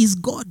he is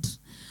God,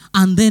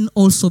 and then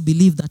also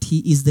believe that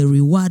he is the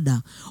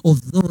rewarder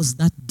of those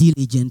that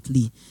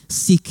diligently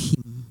seek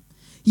him.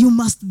 You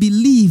must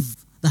believe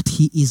that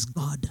he is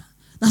God.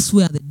 That's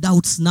where the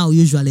doubts now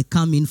usually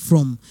come in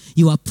from.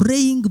 You are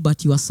praying,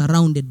 but you are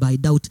surrounded by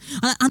doubt.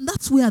 And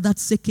that's where that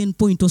second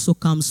point also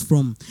comes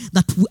from.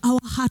 That our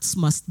hearts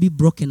must be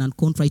broken and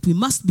contrite. We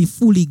must be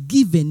fully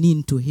given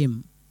in to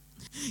him.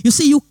 You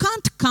see, you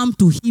can't come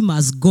to him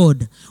as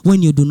God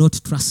when you do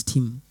not trust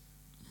him.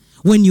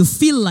 When you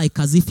feel like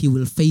as if he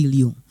will fail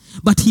you.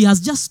 But he has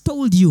just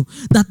told you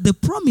that the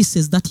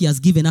promises that he has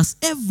given us,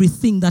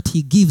 everything that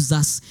he gives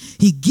us,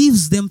 he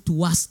gives them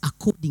to us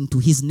according to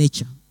his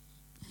nature.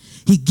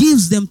 He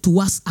gives them to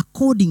us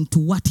according to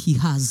what he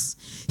has.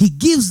 He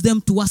gives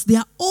them to us. They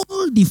are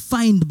all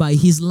defined by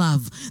his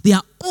love. They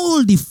are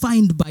all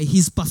defined by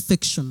his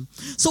perfection.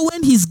 So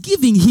when he's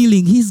giving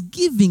healing, he's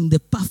giving the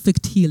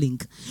perfect healing.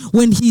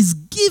 When he's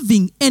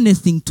giving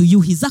anything to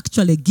you, he's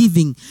actually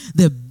giving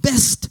the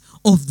best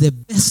of the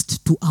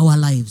best to our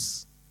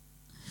lives.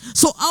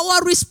 So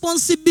our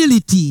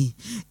responsibility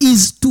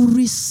is to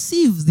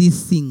receive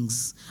these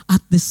things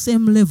at the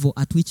same level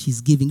at which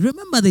he's giving.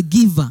 Remember, the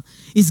giver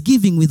is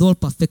giving with all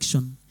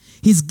perfection.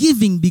 He's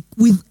giving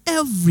with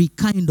every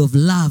kind of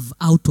love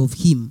out of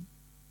him.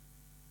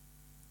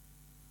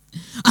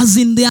 As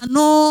in, there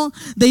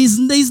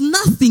is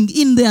nothing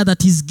in there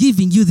that is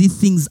giving you these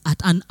things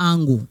at an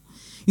angle.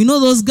 You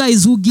know those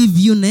guys who give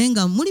you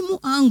nenga mulimu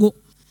angle.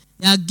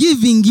 They are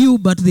giving you,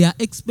 but they are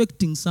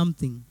expecting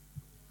something.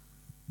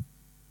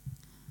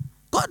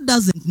 God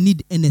doesn't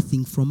need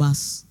anything from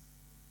us.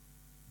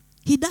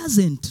 He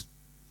doesn't.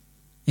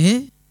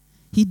 He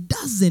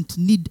doesn't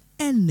need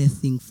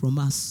anything from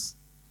us.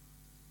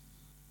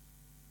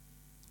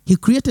 He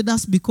created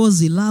us because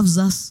he loves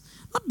us,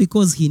 not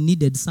because he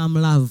needed some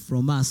love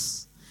from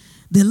us.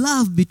 The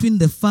love between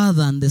the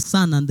Father and the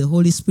Son and the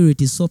Holy Spirit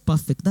is so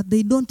perfect that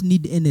they don't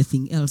need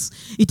anything else.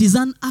 It is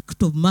an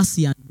act of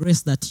mercy and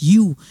grace that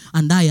you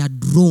and I are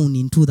drawn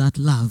into that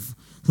love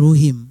through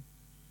him.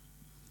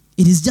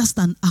 It is just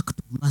an act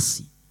of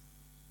mercy.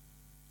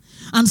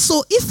 And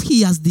so if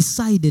he has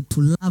decided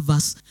to love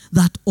us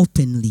that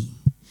openly,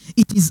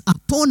 it is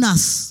upon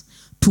us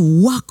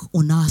to work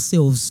on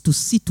ourselves to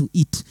see to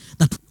it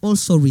that we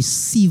also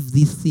receive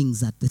these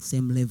things at the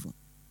same level.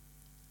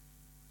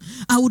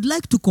 I would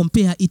like to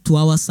compare it to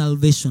our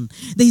salvation.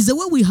 There is a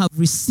way we have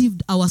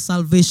received our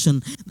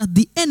salvation that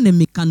the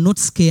enemy cannot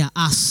scare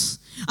us.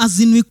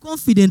 As in, we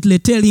confidently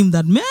tell him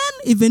that, man,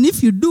 even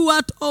if you do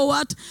what or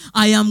what,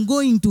 I am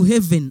going to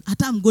heaven.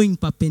 I'm going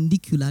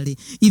perpendicularly.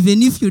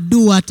 Even if you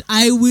do what,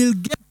 I will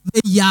get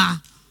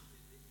there.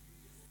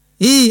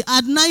 Hey,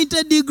 at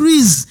 90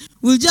 degrees,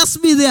 we'll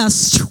just be there.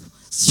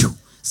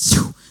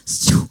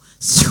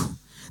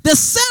 The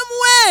same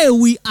way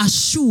we are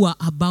sure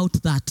about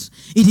that,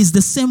 it is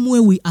the same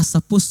way we are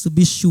supposed to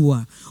be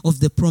sure of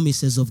the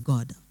promises of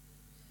God.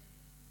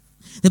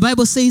 The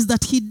Bible says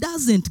that he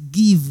doesn't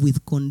give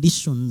with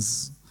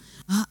conditions.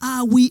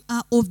 We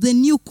are of the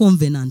new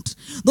covenant.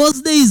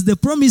 Those days the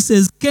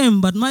promises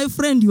came, but my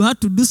friend, you had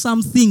to do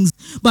some things.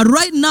 But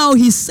right now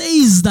he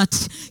says that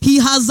he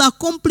has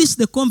accomplished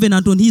the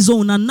covenant on his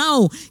own, and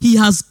now he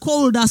has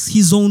called us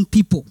his own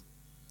people.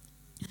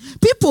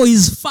 People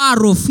is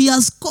far off. He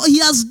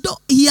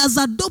has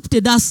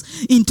adopted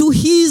us into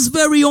his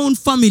very own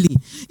family.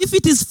 If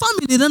it is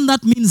family, then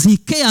that means he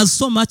cares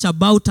so much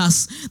about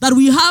us that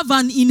we have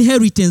an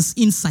inheritance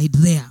inside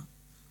there.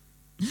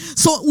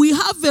 So we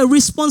have a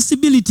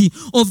responsibility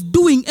of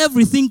doing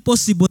everything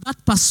possible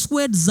that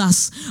persuades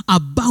us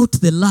about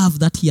the love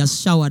that he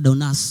has showered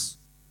on us.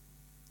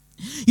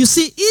 You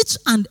see, each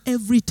and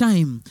every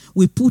time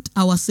we put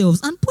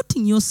ourselves, and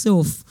putting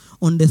yourself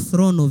on the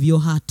throne of your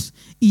heart,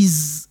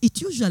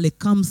 it usually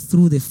comes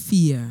through the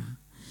fear.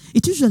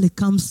 It usually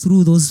comes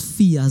through those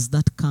fears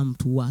that come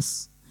to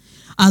us.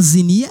 As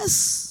in,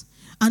 yes,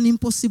 an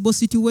impossible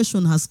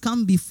situation has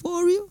come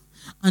before you,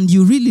 and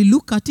you really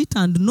look at it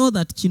and know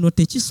that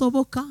chinote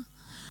chisoboka,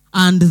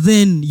 and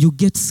then you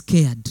get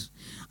scared.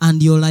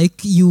 And you're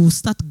like, you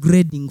start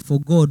grading for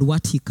God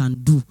what he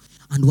can do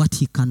and what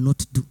he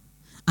cannot do.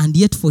 And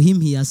yet for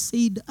him, he has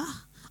said,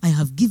 I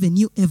have given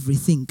you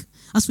everything.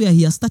 That's where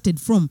he has started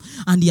from.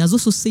 And he has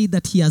also said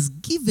that he has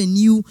given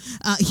you,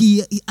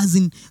 he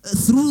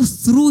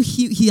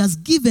has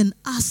given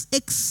us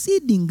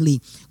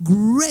exceedingly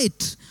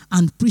great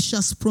and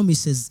precious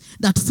promises,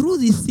 that through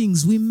these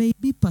things we may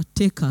be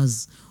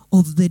partakers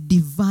of the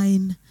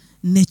divine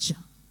nature.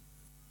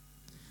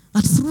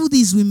 That through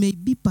these we may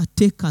be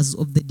partakers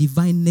of the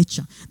divine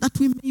nature, that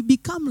we may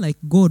become like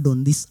God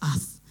on this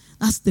earth.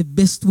 That's the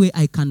best way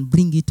I can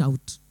bring it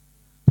out.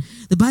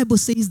 The Bible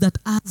says that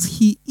as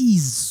he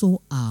is,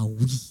 so are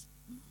we.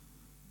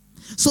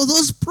 So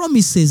those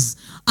promises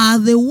are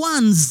the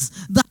ones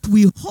that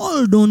we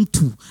hold on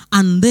to,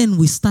 and then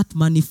we start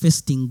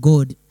manifesting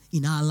God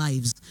in our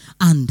lives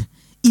and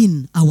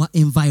in our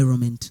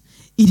environment.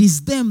 It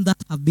is them that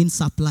have been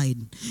supplied.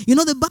 You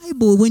know, the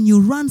Bible, when you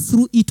run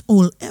through it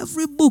all,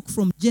 every book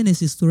from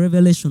Genesis to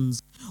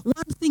Revelations,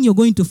 one thing you're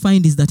going to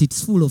find is that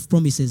it's full of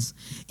promises.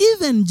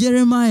 Even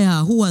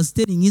Jeremiah, who was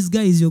telling his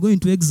guys, you're going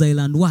to exile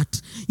and what?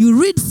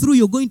 You read through,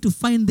 you're going to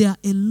find there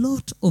a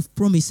lot of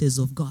promises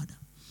of God.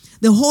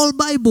 The whole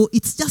Bible,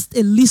 it's just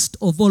a list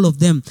of all of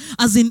them.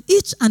 As in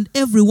each and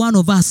every one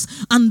of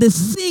us, and the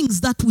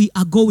things that we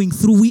are going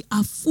through, we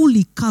are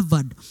fully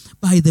covered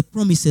by the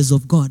promises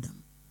of God.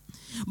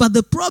 But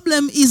the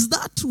problem is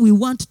that we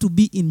want to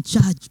be in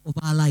charge of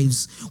our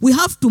lives. We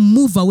have to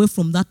move away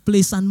from that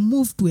place and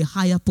move to a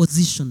higher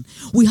position.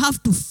 We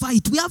have to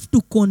fight. We have to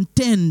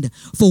contend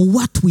for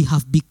what we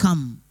have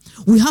become.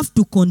 We have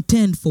to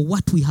contend for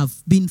what we have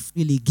been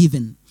freely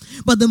given.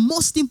 But the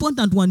most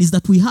important one is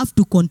that we have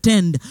to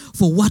contend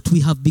for what we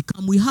have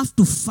become. We have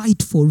to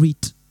fight for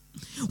it.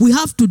 We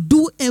have to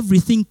do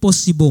everything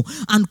possible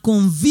and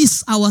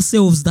convince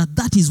ourselves that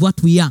that is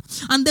what we are.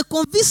 And the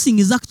convincing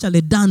is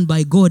actually done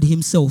by God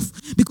himself.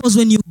 Because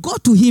when you go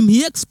to him,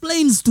 he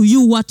explains to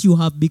you what you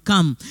have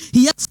become.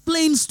 He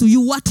explains to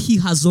you what he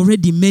has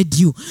already made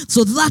you,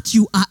 so that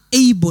you are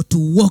able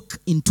to walk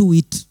into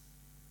it.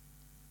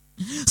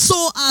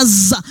 So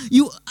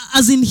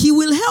as in he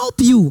will help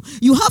you,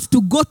 you have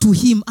to go to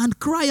him and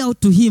cry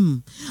out to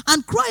him,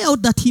 and cry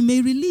out that he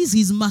may release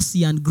his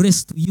mercy and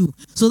grace to you,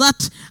 so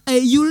that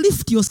you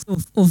lift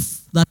yourself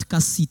off that car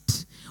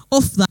seat,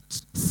 off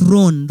that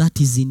throne that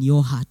is in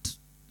your heart.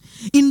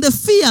 In the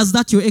fears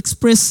that you're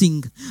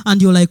expressing,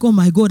 and you're like, oh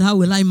my God, how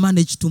will I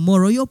manage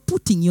tomorrow? You're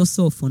putting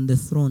yourself on the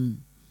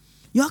throne.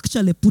 You're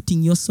actually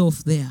putting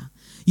yourself there.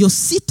 You're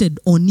seated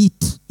on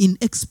it in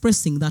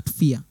expressing that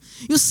fear.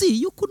 You see,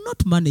 you could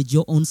not manage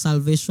your own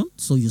salvation,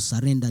 so you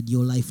surrendered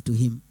your life to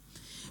him.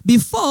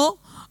 Before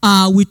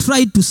we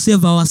tried to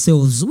save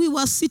ourselves, we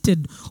were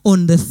seated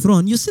on the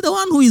throne. You see, the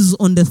one who is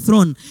on the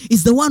throne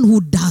is the one who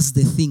does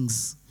the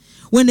things.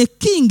 When a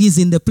king is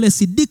in the place,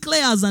 he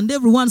declares and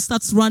everyone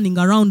starts running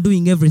around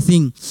doing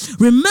everything.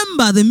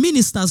 Remember, the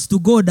ministers to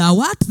God are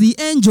what? The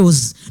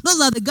angels.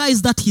 Those are the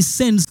guys that he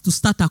sends to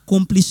start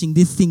accomplishing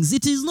these things.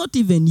 It is not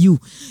even you.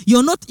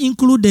 You're not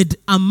included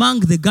among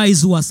the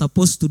guys who are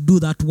supposed to do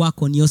that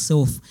work on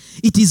yourself.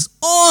 It is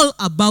all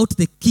about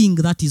the king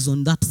that is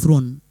on that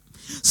throne.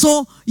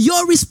 So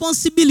your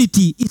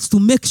responsibility is to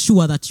make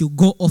sure that you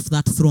go off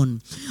that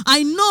throne.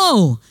 I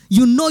know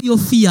you know your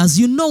fears.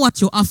 You know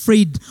what you're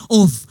afraid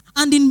of.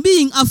 And in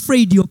being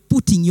afraid, you're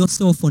putting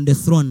yourself on the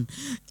throne.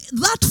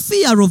 That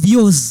fear of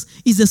yours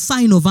is a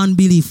sign of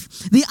unbelief.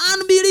 The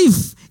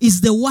unbelief is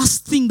the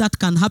worst thing that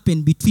can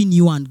happen between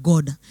you and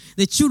God.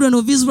 The children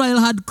of Israel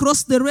had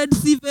crossed the Red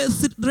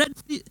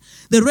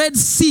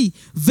Sea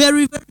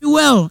very, very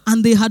well,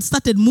 and they had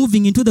started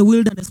moving into the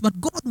wilderness.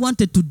 But God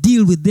wanted to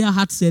deal with their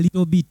hearts a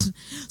little bit.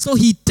 So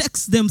he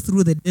takes them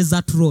through the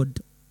desert road.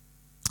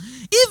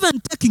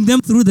 Even taking them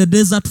through the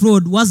desert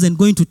road wasn't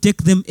going to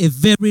take them a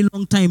very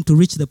long time to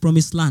reach the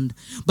promised land.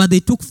 But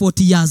they took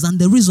 40 years, and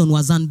the reason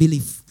was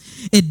unbelief.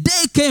 A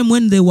day came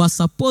when they were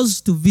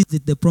supposed to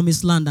visit the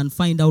promised land and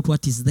find out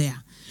what is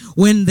there.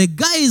 When the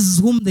guys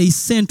whom they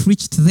sent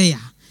reached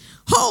there,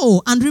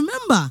 and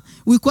remember,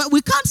 we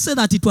can't say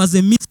that it was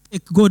a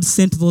mistake God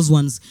sent those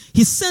ones.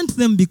 He sent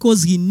them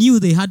because he knew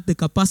they had the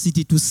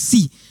capacity to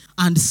see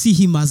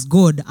him as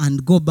God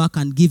and go back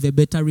and give a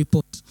better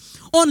report.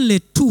 Only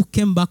 2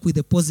 came back with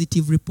a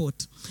positive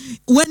report.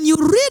 When you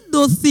read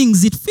those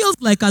things, it feels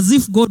like as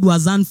if God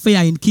was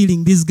unfair in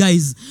killing these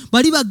guys.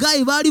 But they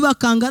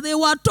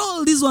were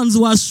told these ones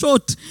were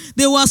short.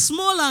 They were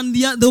small, and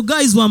the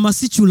guys were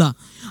masicula.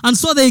 And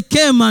so they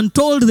came and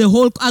told the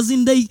whole, as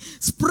in they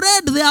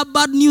spread their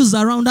bad news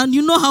around. And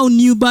you know how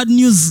new bad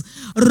news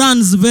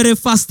runs very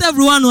fast.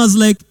 Everyone was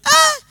like,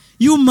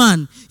 you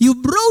man, you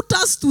brought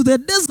us to the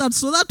desert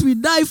so that we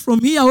die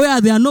from here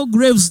where there are no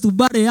graves to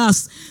bury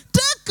us.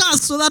 Take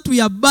us so that we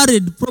are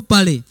buried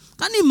properly.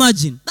 Can you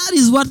imagine? That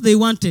is what they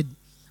wanted.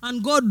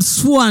 And God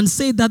swore and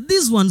said that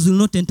these ones will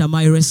not enter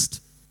my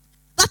rest.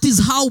 That is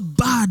how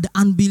bad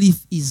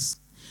unbelief is.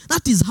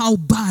 That is how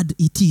bad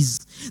it is.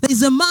 There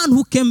is a man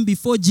who came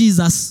before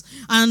Jesus,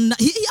 and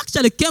he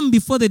actually came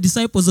before the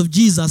disciples of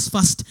Jesus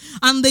first,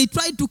 and they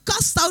tried to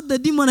cast out the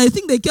demon. I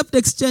think they kept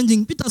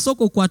exchanging, Peter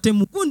soko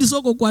kwatemu, kundi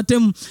soko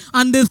kwatemu,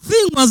 and the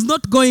thing was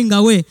not going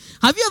away.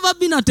 Have you ever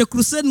been at a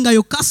crusade and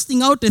you're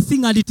casting out a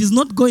thing and it is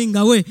not going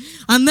away?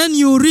 And then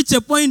you reach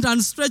a point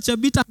and stretch a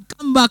bit and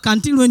come back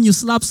until when you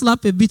slap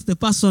a bit the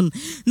person,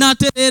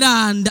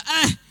 and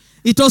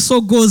it also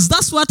goes.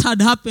 That's what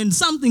had happened,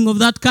 something of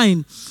that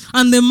kind.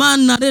 And the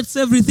man narrates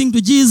everything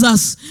to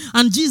Jesus,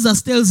 and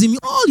Jesus tells him,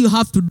 all you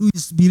have to do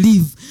is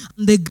believe.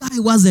 And the guy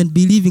wasn't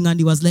believing, and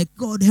he was like,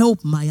 God,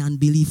 help my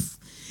unbelief.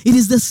 It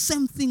is the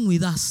same thing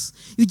with us.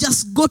 You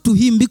just go to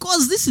him,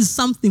 because this is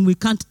something we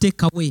can't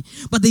take away.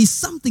 But there is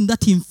something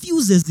that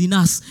infuses in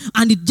us,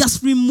 and it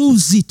just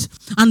removes it.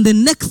 And the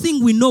next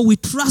thing we know, we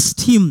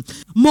trust him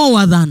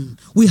more than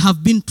we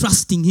have been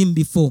trusting him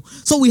before.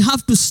 So we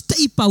have to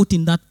step out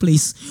in that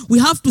place. We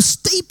have to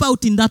step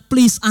out in that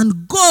place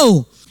and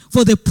go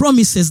for the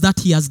promises that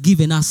he has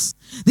given us.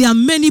 There are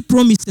many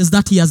promises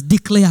that he has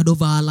declared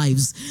over our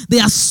lives.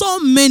 There are so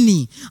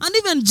many. And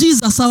even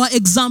Jesus, our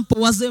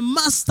example, was a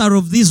master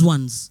of these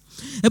ones.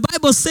 The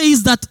Bible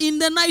says that in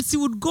the nights he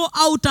would go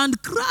out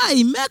and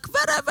cry, make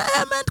very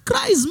vehement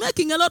cries,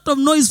 making a lot of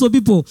noise for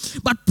people,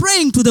 but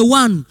praying to the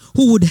one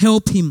who would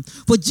help him.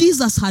 For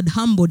Jesus had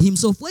humbled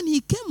himself. When he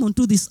came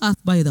onto this earth,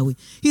 by the way,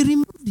 he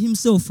removed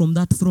himself from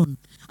that throne,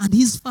 and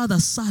his Father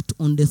sat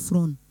on the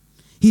throne.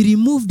 He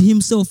removed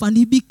himself and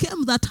he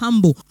became that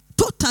humble,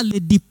 totally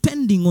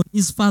depending on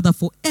his Father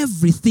for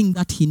everything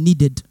that he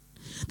needed.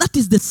 That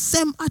is the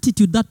same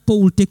attitude that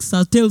Paul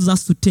tells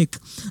us to take.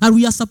 And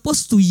we are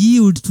supposed to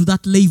yield to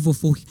that level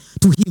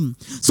to him.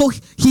 So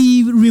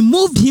he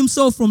removed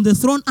himself from the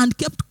throne and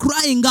kept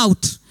crying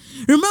out.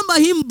 Remember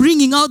him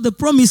bringing out the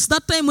promise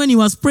that time when he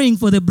was praying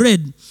for the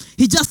bread.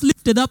 He just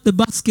lifted up the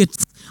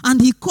baskets and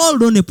he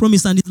called on a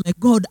promise, and he's like,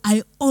 God,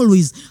 I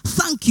always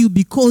thank you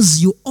because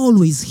you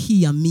always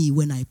hear me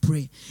when I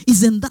pray.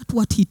 Isn't that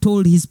what he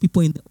told his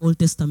people in the Old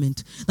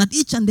Testament? That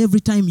each and every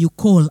time you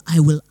call, I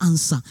will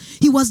answer.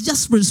 He was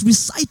just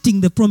reciting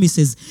the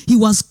promises. He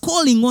was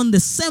calling on the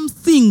same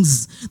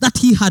things that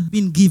he had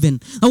been given.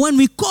 And when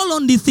we call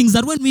on the things,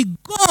 that when we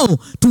go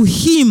to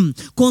him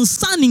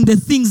concerning the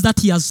things that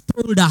he has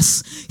told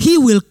us, he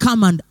will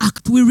come and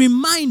act. We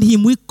remind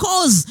him. We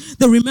cause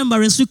the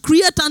remembrance. We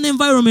create an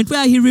environment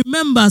where he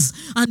remembers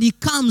and he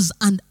comes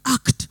and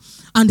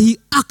he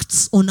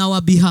acts on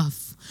our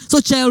behalf. So,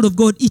 child of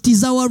God, it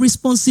is our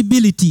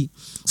responsibility.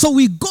 So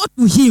we go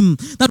to him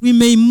that we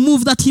may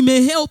move, that he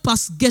may help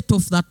us get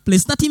off that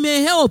place, that he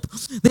may help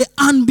the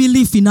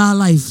unbelief in our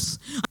lives.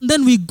 And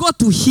then we go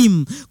to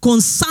him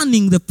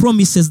concerning the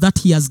promises that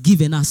he has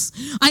given us.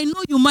 I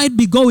know you might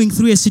be going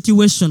through a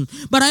situation,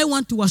 but I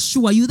want to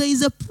assure you there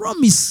is a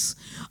promise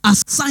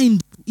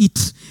assigned to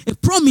it, a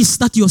promise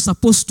that you're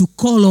supposed to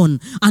call on,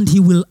 and he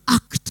will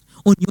act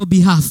on your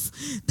behalf.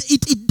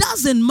 It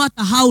doesn't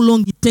matter how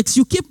long it takes.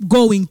 You keep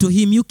going to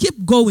him. You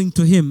keep going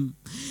to him.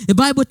 The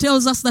Bible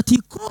tells us that he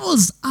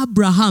calls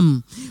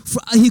Abraham.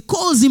 He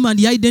calls him and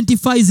he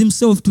identifies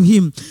himself to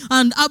him.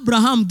 And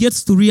Abraham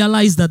gets to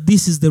realize that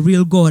this is the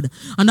real God.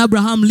 And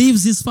Abraham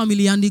leaves his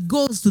family and he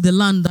goes to the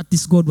land that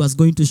this God was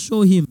going to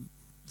show him.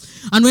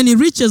 And when he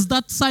reaches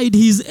that side,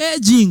 he's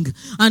aging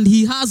and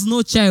he has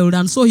no child.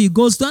 And so he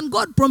goes to, and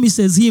God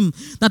promises him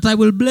that I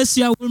will bless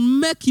you. I will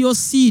make your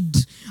seed.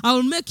 I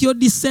will make your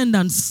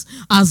descendants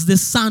as the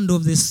sand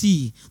of the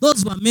sea.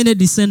 Those were many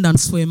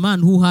descendants for a man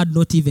who had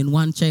not even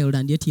one child,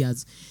 and yet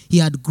he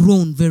had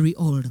grown very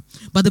old.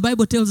 But the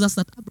Bible tells us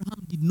that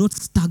Abraham did not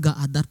stagger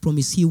at that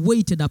promise. He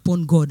waited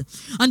upon God.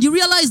 And you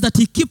realize that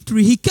he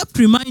kept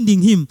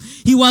reminding him.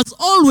 He was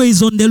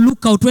always on the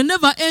lookout.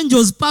 Whenever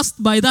angels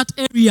passed by that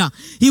area,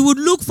 he would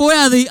look for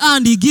where they are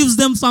and he gives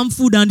them some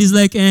food and he's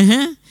like,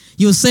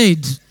 you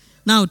said,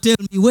 now tell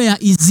me, where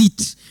is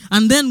it?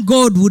 And then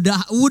God would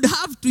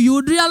have to, you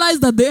would realize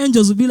that the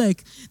angels would be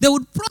like, they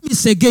would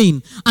promise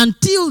again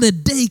until the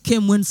day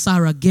came when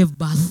Sarah gave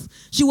birth.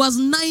 She was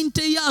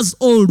 90 years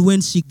old when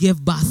she gave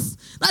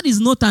birth. That is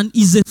not an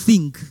easy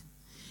thing.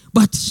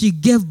 But she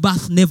gave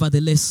birth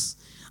nevertheless.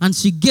 And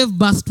she gave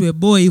birth to a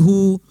boy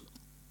who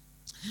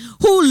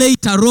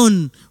later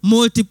on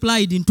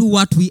multiplied into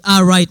what we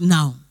are right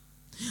now.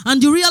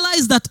 And you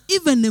realize that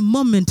even a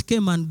moment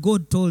came and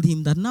God told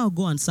him that now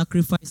go and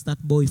sacrifice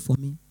that boy for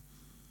me.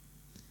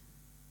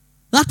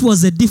 That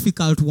was a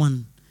difficult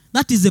one.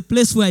 That is a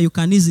place where you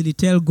can easily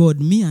tell God,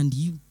 me and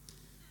you.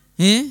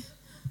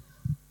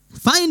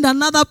 Find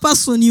another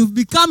person, you've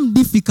become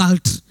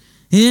difficult.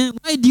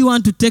 Why do you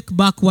want to take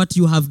back what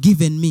you have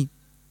given me?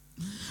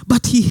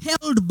 But he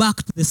held back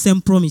to the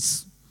same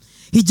promise.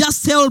 He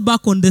just held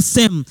back on the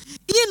same.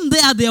 In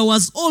there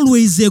was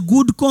always a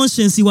good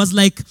conscience. He was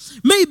like,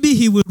 maybe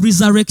he will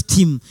resurrect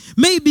him.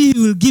 Maybe he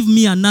will give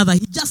me another.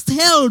 He just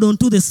held on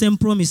to the same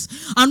promise.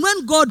 And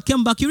when God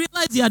came back, he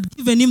realized he had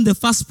given him the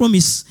first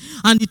promise.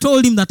 And he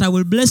told him that I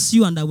will bless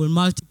you and I will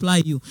multiply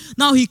you.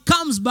 Now he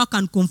comes back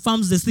and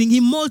confirms the thing. He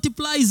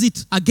multiplies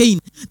it again.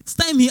 This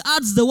time he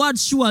adds the word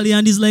surely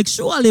and he's like,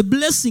 surely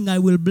blessing, I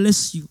will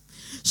bless you.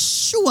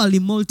 Surely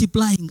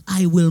multiplying,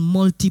 I will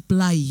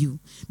multiply you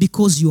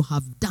because you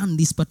have done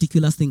this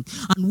particular thing.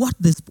 And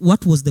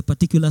what was the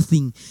particular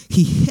thing?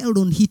 He held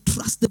on, he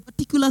trusted the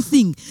particular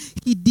thing.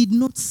 He did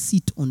not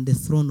sit on the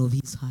throne of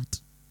his heart.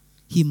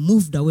 He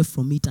moved away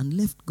from it and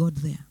left God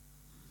there.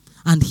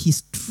 And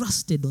he's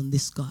trusted on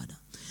this God.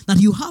 That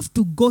you have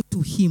to go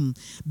to him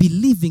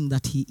believing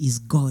that he is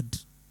God.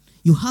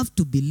 You have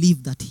to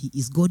believe that he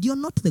is God. You're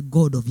not the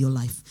God of your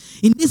life.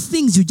 In these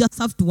things, you just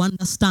have to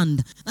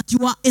understand that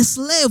you are a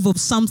slave of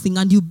something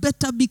and you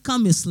better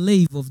become a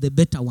slave of the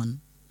better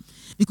one.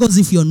 Because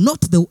if you're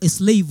not a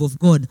slave of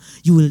God,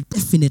 you will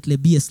definitely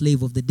be a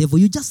slave of the devil.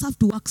 You just have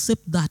to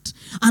accept that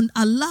and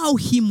allow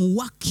him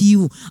work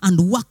you and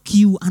work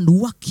you and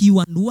work you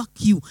and work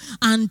you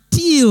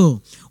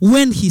until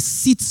when he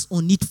sits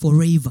on it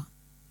forever.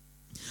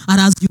 And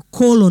as you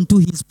call onto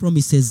his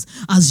promises,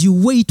 as you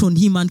wait on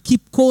him and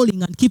keep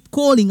calling and keep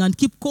calling and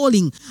keep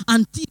calling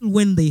until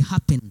when they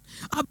happen.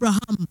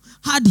 Abraham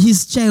had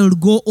his child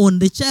go on.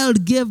 The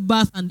child gave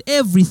birth and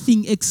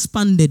everything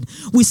expanded.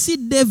 We see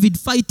David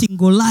fighting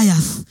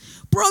Goliath.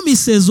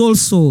 Promises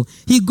also.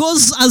 He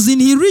goes as in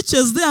he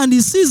reaches there and he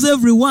sees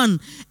everyone.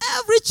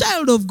 Every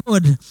child of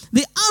God.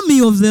 The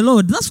army of the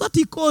Lord. That's what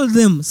he called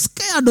them.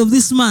 Scared of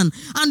this man.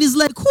 And he's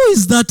like, who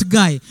is that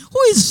guy? Who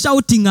is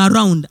shouting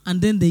around? And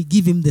then they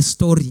give him the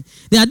story.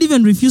 They had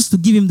even refused to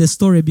give him the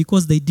story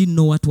because they didn't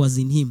know what was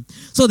in him.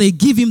 So they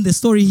give him the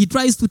story. He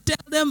tries to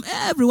tell them.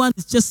 Everyone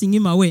is chasing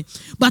him away.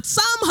 But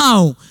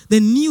somehow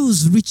the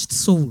news reached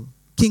Saul,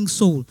 King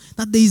Saul,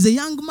 that there is a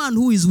young man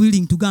who is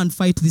willing to go and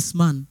fight this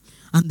man.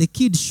 And the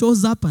kid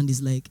shows up and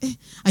is like,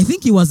 I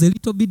think he was a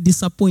little bit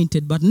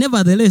disappointed. But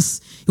nevertheless,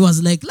 he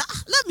was like,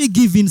 let me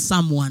give in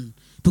someone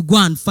to go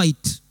and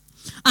fight.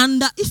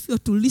 And if you're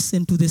to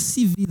listen to the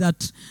CV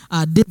that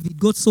David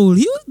got Saul,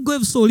 he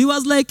gave Saul, he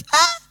was like,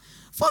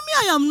 for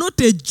me, I am not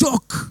a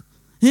joke.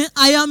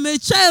 I am a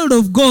child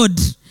of God.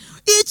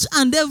 Each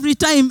and every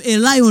time a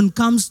lion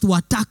comes to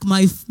attack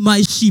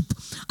my sheep,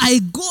 I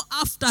go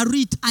after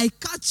it, I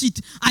catch it,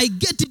 I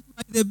get it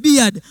by the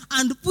beard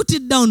and put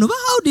it down. But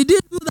how did he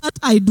do that?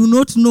 I do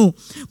not know.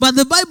 But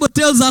the Bible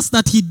tells us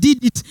that he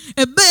did it.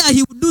 A bear,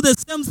 he would do the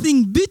same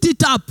thing, beat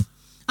it up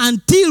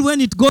until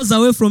when it goes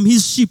away from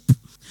his sheep.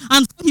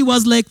 And so he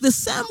was like, the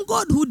same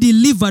God who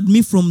delivered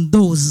me from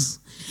those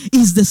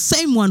is the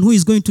same one who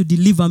is going to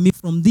deliver me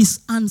from this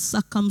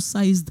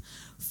uncircumcised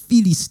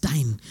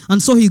Philistine.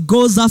 And so he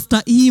goes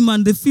after him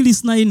and the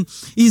Philistine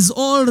is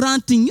all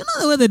ranting. You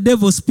know the way the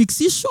devil speaks?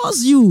 He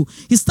shows you.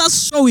 He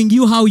starts showing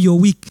you how you're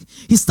weak.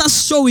 He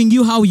starts showing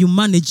you how you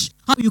manage,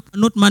 how you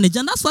cannot manage.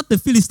 And that's what the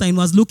Philistine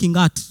was looking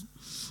at.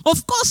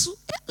 Of course,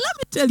 let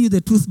me tell you the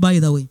truth, by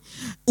the way.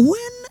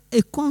 When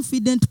a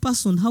confident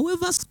person,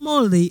 however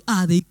small they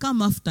are, they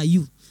come after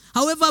you.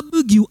 However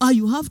big you are,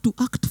 you have to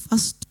act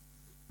fast.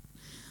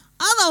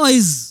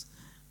 Otherwise,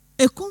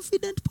 a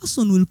confident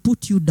person will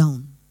put you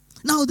down.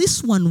 Now,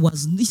 his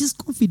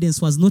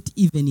confidence was not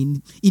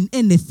even in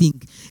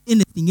anything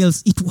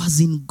else. It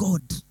was in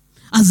God,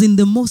 as in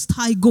the Most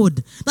High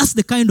God. That's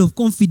the kind of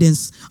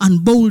confidence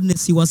and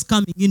boldness he was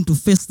coming in to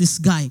face this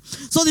guy.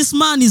 So this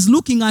man is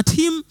looking at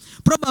him.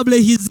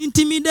 Probably he's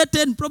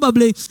intimidated.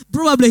 Probably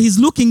he's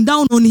looking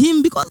down on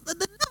him because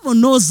the devil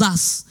knows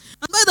us.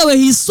 And by the way,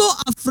 he's so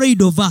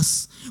afraid of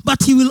us.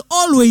 But he will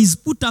always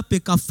put up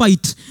a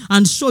fight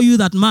and show you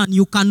that, man,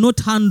 you cannot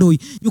handle,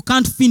 you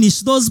can't finish.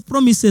 Those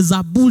promises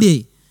are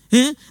bully.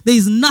 There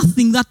is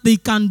nothing that they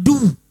can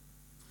do.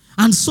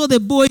 And so the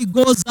boy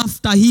goes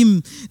after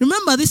him.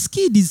 Remember, this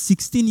kid is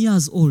 16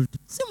 years old.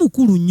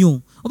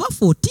 About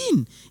 14.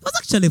 He was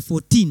actually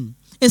 14.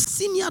 A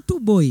senior 2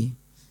 boy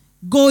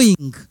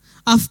going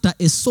after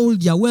a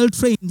soldier,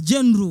 well-trained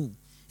general,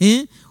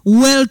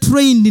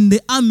 well-trained in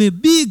the army,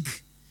 big.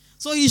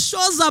 So he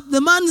shows up. The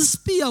man's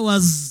spear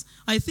was,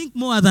 I think,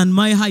 more than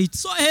my height.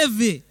 So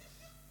heavy.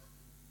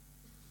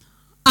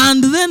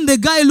 And then the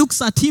guy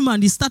looks at him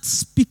and he starts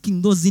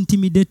speaking those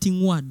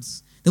intimidating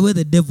words. The way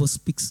the devil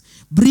speaks.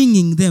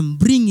 Bringing them.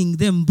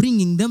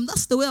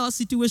 That's the way our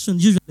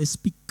situations usually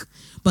speak.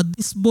 But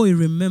this boy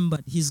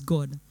remembered his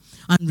God.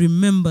 And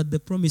remembered the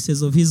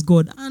promises of his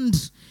God. And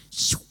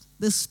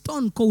the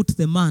stone caught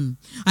the man.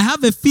 I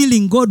have a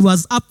feeling God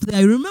was up there.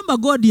 I remember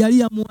God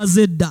Yalia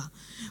Muazeda.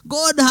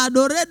 God had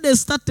already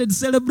started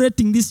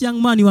celebrating this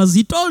young man.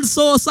 He told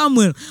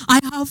Samuel,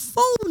 I have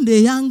found a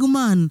young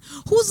man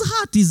whose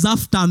heart is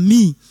after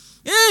me.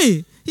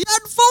 Hey, he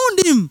had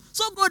found him.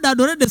 So God had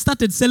already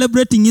started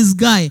celebrating his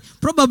guy.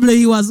 Probably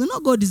he was,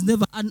 God is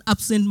never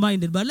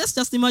absent-minded. But let's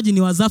just imagine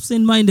he was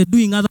absent-minded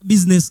doing other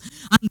business.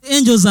 And the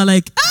angels are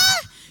like,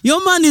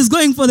 Your man is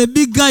going for the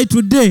big guy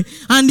today.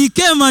 And he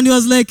came and he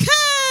was like,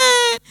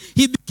 hey!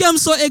 He became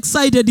so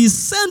excited. He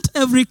sent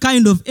every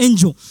kind of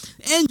angel.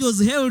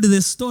 Angels held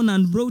the stone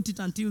and brought it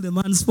until the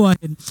man's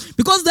forehead.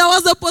 Because there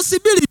was a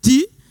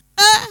possibility,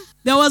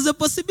 there was a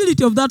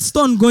possibility of that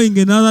stone going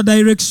another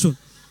direction.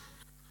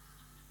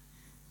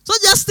 So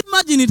just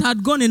imagine it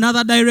had gone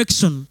another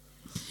direction.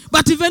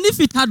 But even if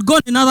it had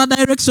gone another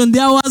direction,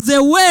 there was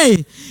a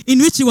way in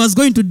which he was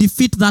going to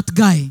defeat that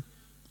guy.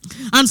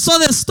 And so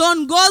the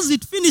stone goes,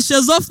 it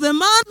finishes off the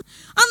man,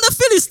 and the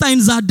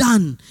Philistines are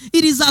done.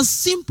 It is as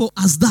simple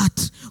as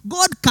that.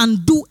 God can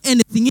do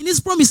anything. In his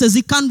promises,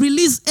 he can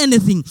release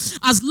anything.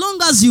 As long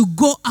as you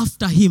go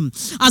after him,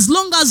 as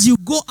long as you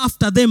go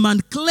after them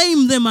and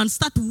claim them and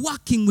start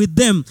working with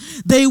them,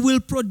 they will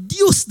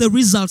produce the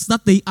results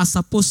that they are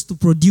supposed to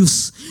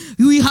produce.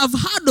 We have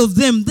heard of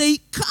them. They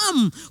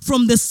come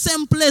from the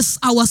same place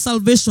our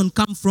salvation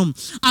comes from.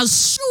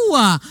 As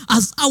sure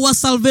as our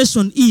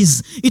salvation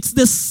is, it's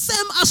the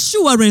same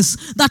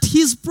assurance that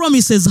his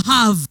promises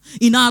have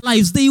in our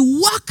lives. They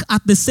work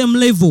at the same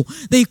level.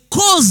 They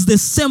cause the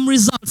same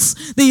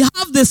results. They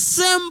have the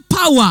same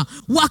power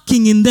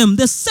working in them.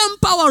 The same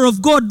power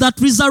of God that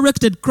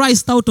resurrected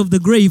Christ out of the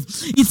grave.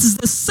 It is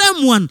the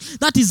same one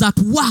that is at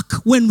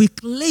work when we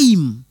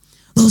claim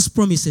those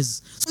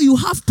promises. So you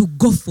have to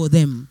go for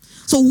them.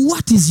 So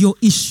what is your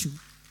issue?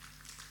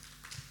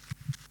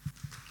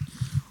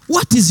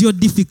 What is your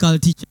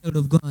difficulty, child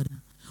of God?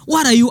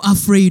 What are you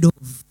afraid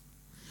of?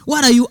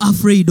 What are you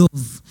afraid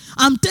of?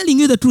 I'm telling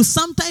you the truth.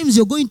 Sometimes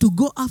you're going to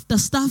go after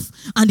stuff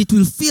and it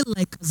will feel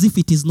like as if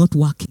it is not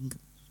working.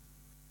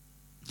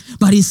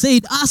 But he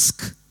said,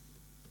 ask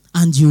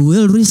and you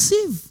will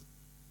receive.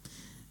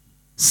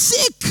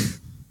 Seek.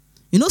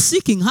 You know,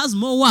 seeking has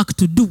more work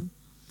to do.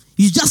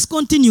 You just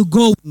continue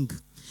going.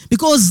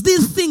 Because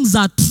these things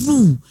are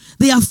true.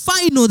 They are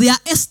final. They are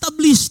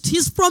established.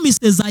 His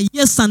promises are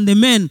yes and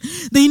amen.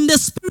 In the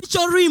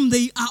spiritual realm,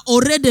 they are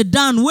already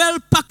done, well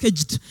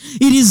packaged.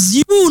 It is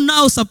you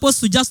now supposed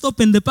to just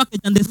open the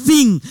package and the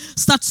thing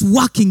starts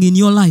working in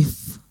your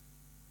life.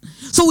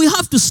 So we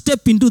have to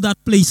step into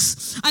that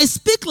place. I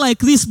speak like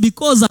this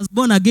because as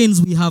born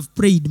agains we have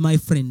prayed, my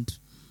friend.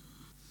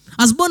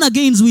 As born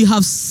agains we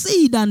have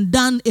said and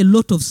done a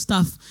lot of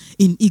stuff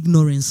in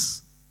ignorance.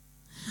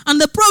 And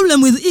the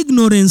problem with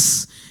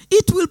ignorance,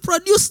 it will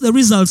produce the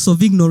results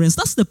of ignorance.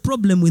 That's the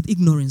problem with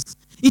ignorance.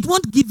 It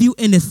won't give you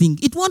anything.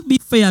 It won't be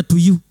fair to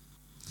you.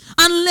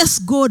 Unless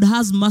God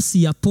has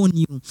mercy upon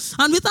you.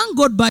 And we thank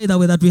God, by the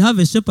way, that we have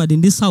a shepherd in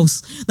this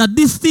house. That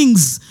these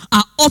things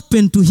are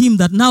open to him.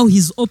 That now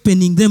he's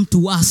opening them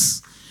to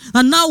us.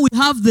 And now we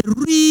have the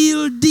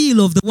real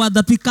deal of the word.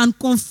 That we can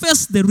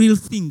confess the real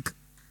thing.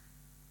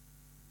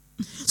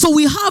 So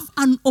we have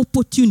an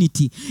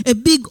opportunity, a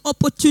big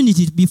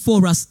opportunity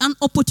before us, an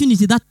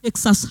opportunity that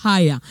takes us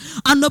higher,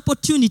 an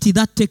opportunity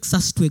that takes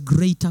us to a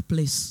greater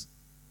place.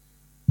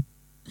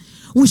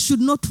 We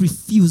should not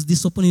refuse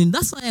this opportunity.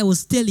 That's why I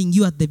was telling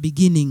you at the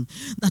beginning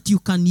that you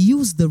can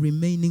use the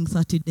remaining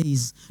 30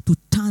 days to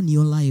turn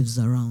your lives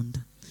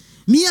around.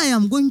 Me, I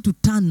am going to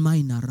turn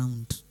mine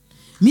around.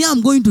 Me,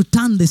 I'm going to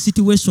turn the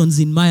situations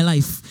in my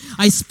life.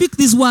 I speak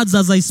these words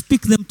as I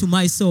speak them to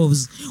myself.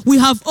 We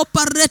have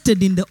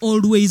operated in the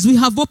old ways. We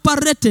have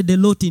operated a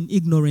lot in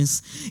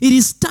ignorance. It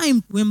is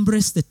time to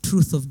embrace the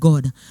truth of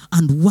God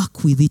and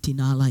work with it in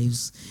our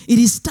lives. It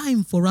is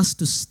time for us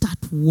to start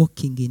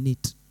walking in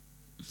it.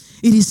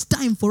 It is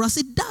time for us.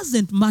 It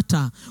doesn't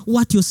matter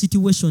what your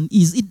situation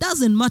is. It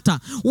doesn't matter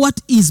what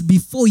is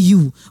before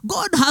you.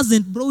 God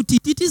hasn't brought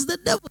it. It is the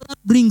devil that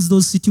brings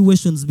those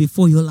situations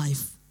before your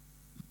life.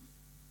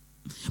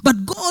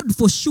 But God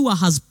for sure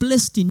has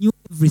placed in you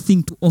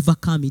everything to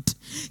overcome it.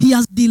 He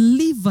has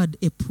delivered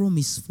a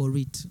promise for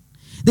it.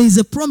 There is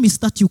a promise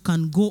that you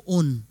can go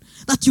on,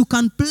 that you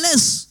can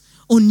place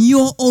on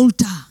your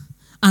altar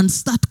and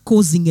start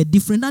causing a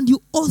difference. And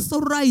you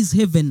authorize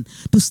heaven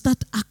to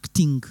start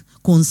acting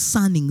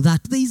concerning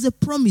that. There is a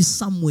promise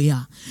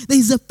somewhere. There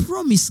is a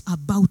promise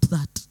about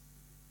that.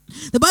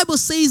 The Bible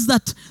says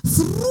that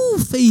through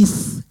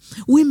faith,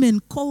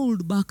 women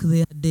called back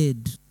their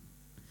dead.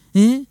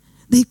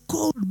 They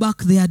called back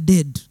their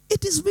dead.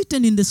 It is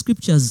written in the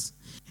scriptures.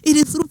 It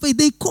is through faith.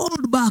 They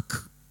called back.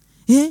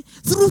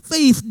 Through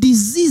faith,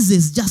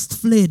 diseases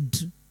just fled.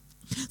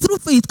 Through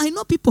faith, I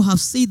know people have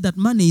said that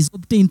money is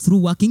obtained through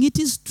working. It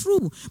is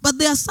true. But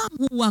there are some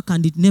who work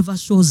and it never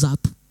shows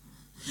up.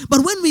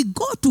 But when we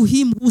go to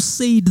him who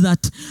said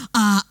that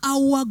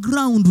our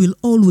ground will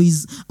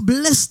always,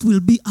 blessed will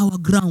be our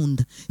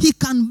ground. He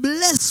can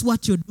bless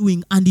what you're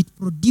doing and it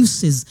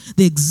produces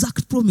the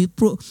exact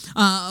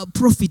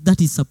profit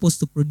that it's supposed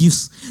to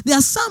produce. There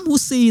are some who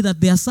say that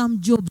there are some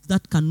jobs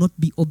that cannot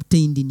be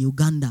obtained in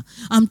Uganda.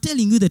 I'm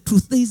telling you the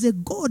truth. There is a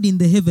God in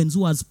the heavens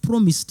who has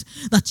promised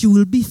that you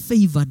will be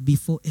favored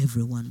before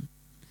everyone.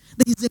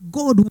 There is a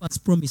God who has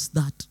promised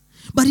that.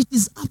 But it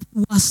is up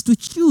to us to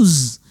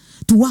choose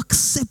to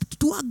accept,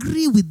 to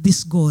agree with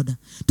this God,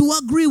 to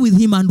agree with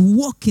him and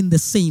walk in the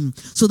same,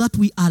 so that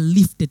we are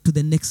lifted to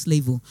the next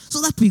level,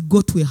 so that we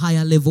go to a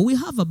higher level. We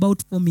have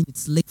about 4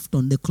 minutes left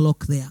on the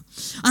clock there.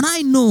 And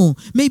I know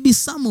maybe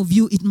some of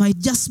you, it might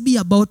just be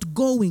about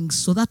going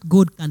so that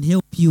God can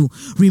help you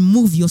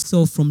remove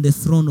yourself from the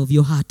throne of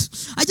your heart.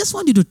 I just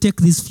want you to take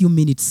these few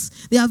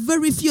minutes. There are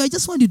very few. I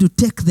just want you to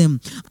take them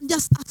and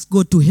just ask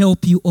God to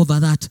help you over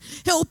that,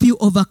 help you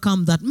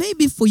overcome that.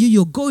 Maybe for you,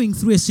 you're going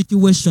through a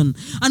situation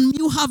and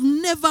you have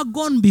never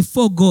gone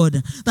before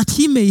God, that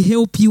he may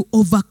help you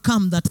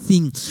overcome that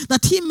thing,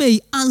 that he may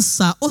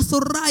answer,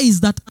 authorize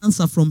that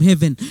answer from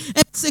heaven,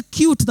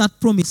 execute that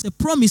promise, a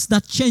promise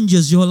that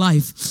changes your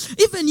life.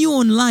 Even you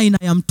online,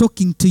 I am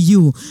talking to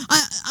you.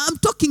 I'm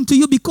talking to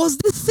you because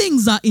these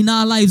things are in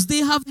our lives. They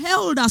have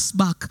held us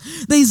back.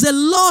 There is a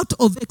lot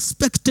of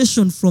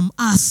expectation from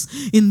us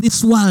in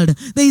this world.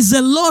 There is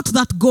a lot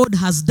that God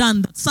has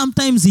done that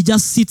sometimes he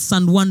just sits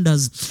and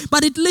wonders.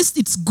 But at least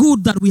it's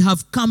good that we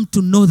have come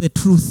to know the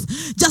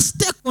truth. Just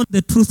take on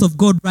the truth of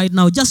God right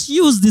now. Just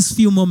use these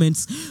few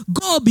moments.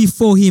 Go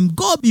before him.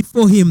 Go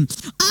before him.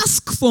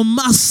 Ask for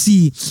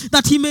mercy,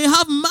 that he may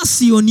have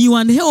mercy on you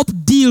and help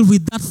deal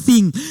with that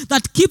thing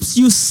that keeps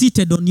you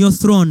seated on your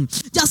throne.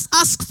 Just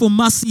ask for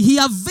mercy. He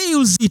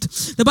avails it.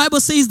 The Bible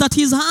says that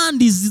his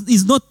hand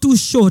is not too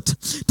short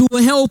to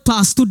help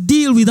us to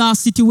deal with our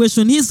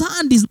situation. His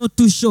hand is not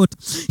too short.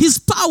 His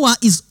power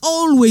is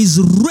always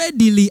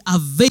readily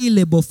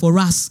available for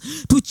us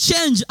to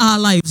change our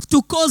lives,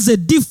 to cause a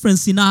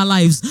difference in our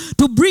lives,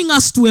 to bring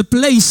us to a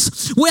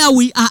place where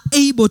we are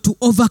able to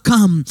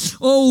overcome.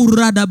 Oh,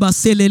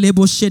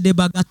 radabaselelebo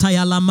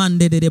shedebagataya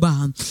lamande de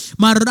deba.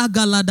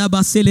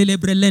 Maragaladabasele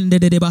brelende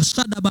de deba.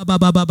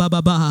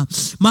 Shadabababababa.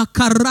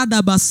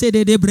 Makarada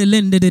basede de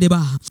brelende de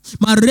deba.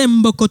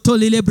 Marembo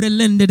kotolile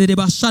brelende de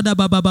deba.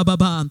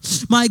 Shadababababa.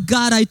 My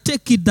God, I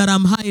take it that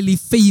I'm highly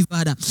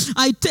favored.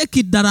 I take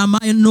it that I'm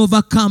an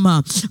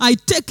overcomer. I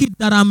take it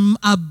that I'm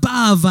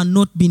above and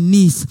not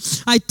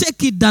beneath. I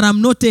take it that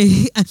I'm not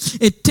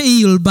a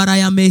tail, but I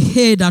am a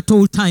head at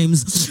all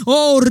times.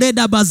 Oh,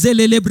 reda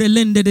bazele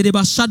lebrelende de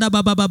deba.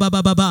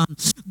 Shadabababababa.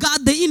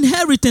 God, the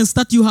inheritance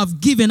that you have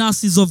given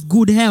us is of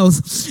good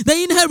health. The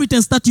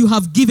inheritance that you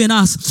have given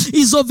us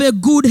is of a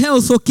good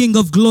health, O King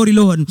of glory,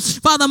 Lord.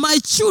 Father, my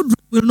children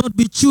will not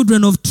be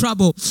children of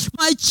trouble.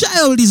 My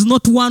child is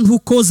not one who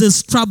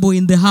causes trouble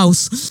in the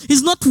house.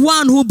 He's not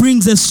one who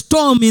brings a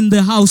storm in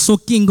the house, O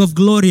King of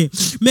glory.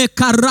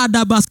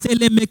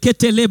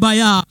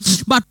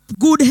 But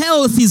good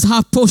health is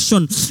her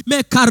portion.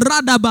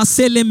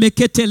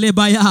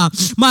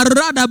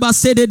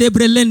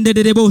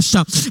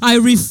 I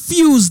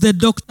refuse the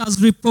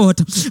doctor's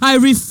report. I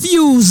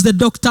refuse the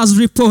doctor's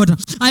report.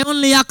 I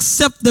only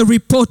accept the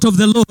report of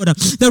the Lord.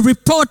 The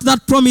report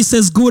that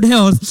promises good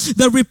health.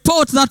 The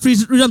report that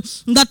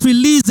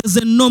releases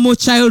a normal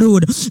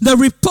childhood. The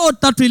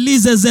report that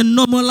releases a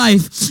normal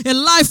life. A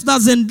life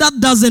that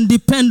doesn't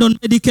depend on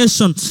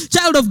medication.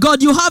 Child of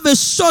God, you have a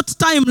short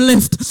time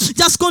left.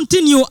 Just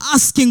continue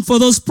asking for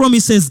those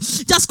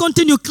promises. Just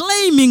continue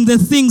claiming the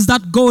things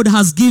that God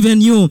has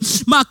given you.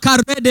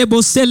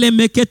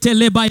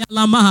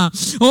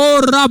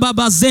 Oh,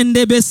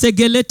 rababazende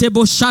besegelete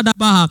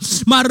boshadabaha.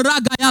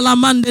 Maraga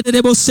yalamande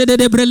de bosede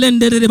de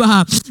brelende de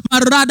baha.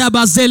 Marada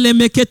bazele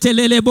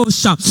meketelele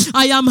bosha.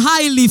 I am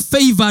highly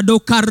favored, O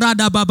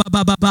karada baba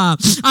baba.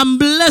 I'm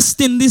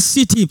blessed in this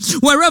city.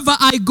 Wherever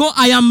I go,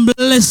 I am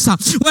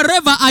blessed.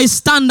 Wherever I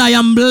stand, I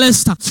am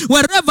blessed.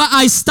 Wherever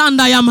I stand,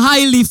 I am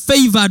highly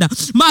favored.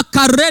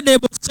 Makarede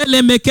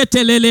bosele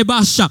meketelele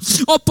basha.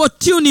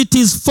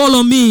 Opportunities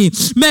follow me.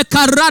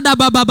 Mekarada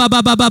baba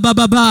baba baba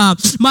baba.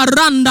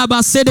 Maranda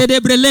basede de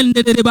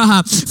brelende de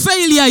baha.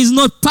 Failure is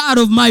not part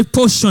of my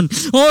portion.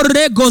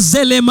 Orego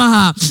zele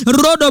maha.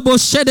 Rodobo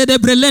shede de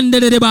brelende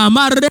de baha.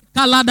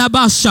 Mareka lada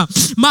basha.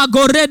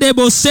 Magorede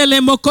bosele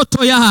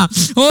mokotoya.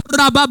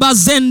 Orababa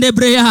zende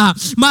breya.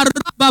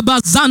 Marababa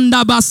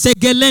zanda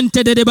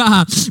basegelente de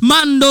baha.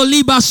 Mando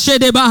liba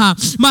shede baha.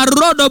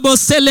 Marodo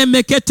bosele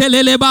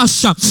meketelele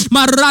basha.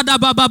 Marada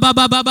baba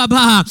baba baba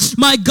baha.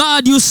 My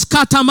God, you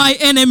scatter my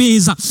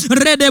enemies.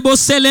 Rede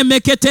bosele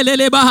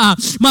meketelele baha.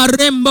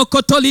 Marembo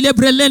kotolile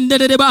brelende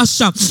de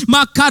basha.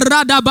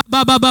 Makarada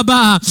baba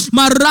baba.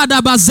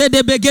 Marada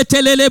bazede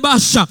begetelele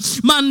basha.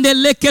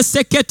 Mandeleke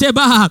sekete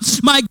baha.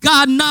 My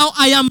God, now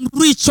I am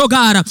rich, oh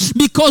God,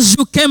 because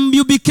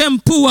you became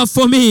poor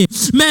for me.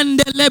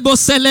 Mendelebo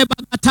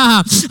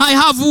selebagata. I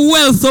have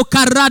wealth, oh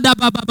karada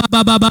baba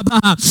baba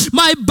baba.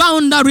 My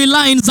boundary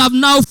lines have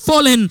now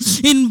fallen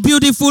in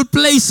beautiful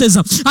places.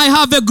 I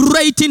have a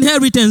great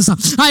inheritance.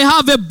 I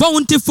have a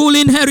bountiful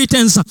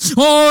inheritance.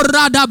 Oh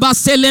rada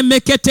basele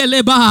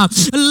meketele baha.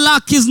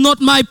 Luck is not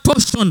my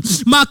portion.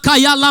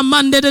 Makayala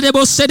mande de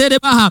bosede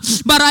baha.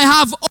 But I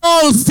have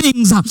all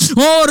things.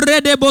 Oh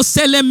redebo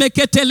sele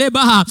meketele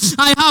baha.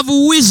 I have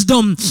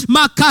wisdom.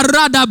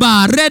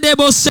 Makaradaba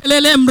redebo sele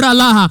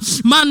lembrala.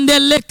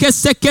 Mandeleke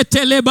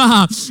seketele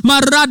teleba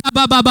marada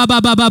baba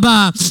baba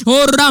baba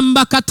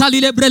oramba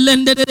katalile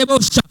brelende de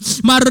bosha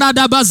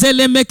marada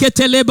bazele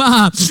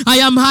meketeleba. I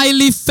am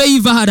highly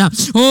favored.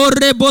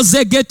 Ore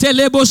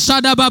bozegetelebo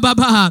shada baba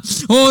baba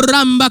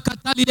oramba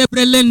katalile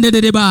brelende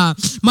de ba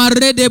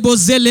marede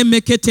bozele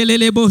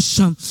meketelele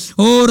bosha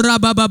ora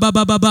baba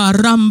baba baba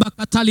ramba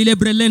katalile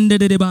brelende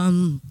de ba.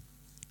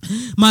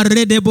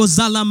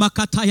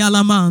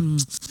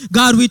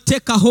 God, we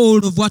take a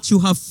hold of what you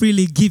have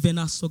freely given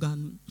us, oh God.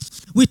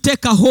 We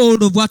take a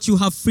hold of what you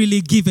have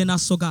freely given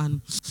us, oh God.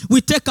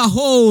 We take a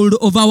hold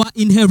of our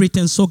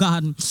inheritance, oh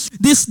God.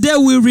 This day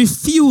we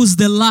refuse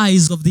the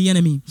lies of the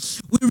enemy.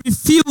 We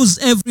refuse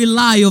every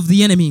lie of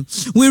the enemy.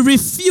 We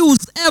refuse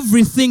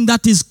everything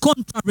that is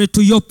contrary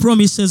to your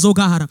promises, oh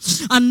God.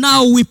 And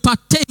now we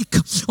partake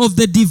of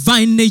the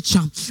divine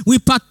nature. We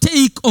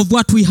partake of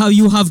what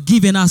you have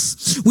given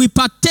us. We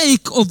partake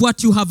of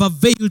what you have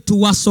availed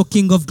to us, O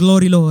King of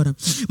glory, Lord.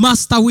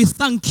 Master, we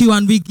thank you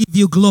and we give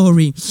you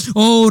glory.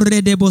 Oh,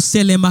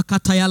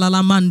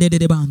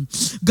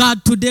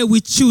 God, today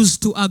we choose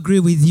to agree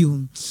with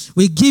you.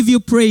 We give you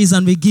praise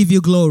and we give you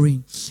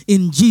glory.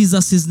 In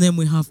Jesus' name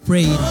we have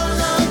prayed.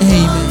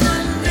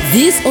 Amen.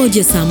 This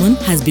audio sermon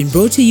has been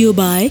brought to you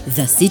by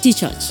The City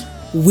Church.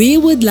 We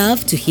would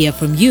love to hear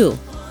from you.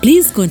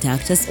 Please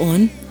contact us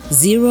on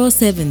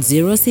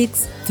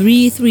 0706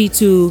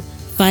 332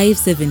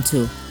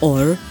 572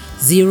 or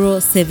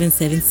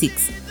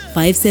 0776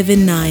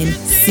 579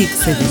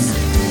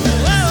 679.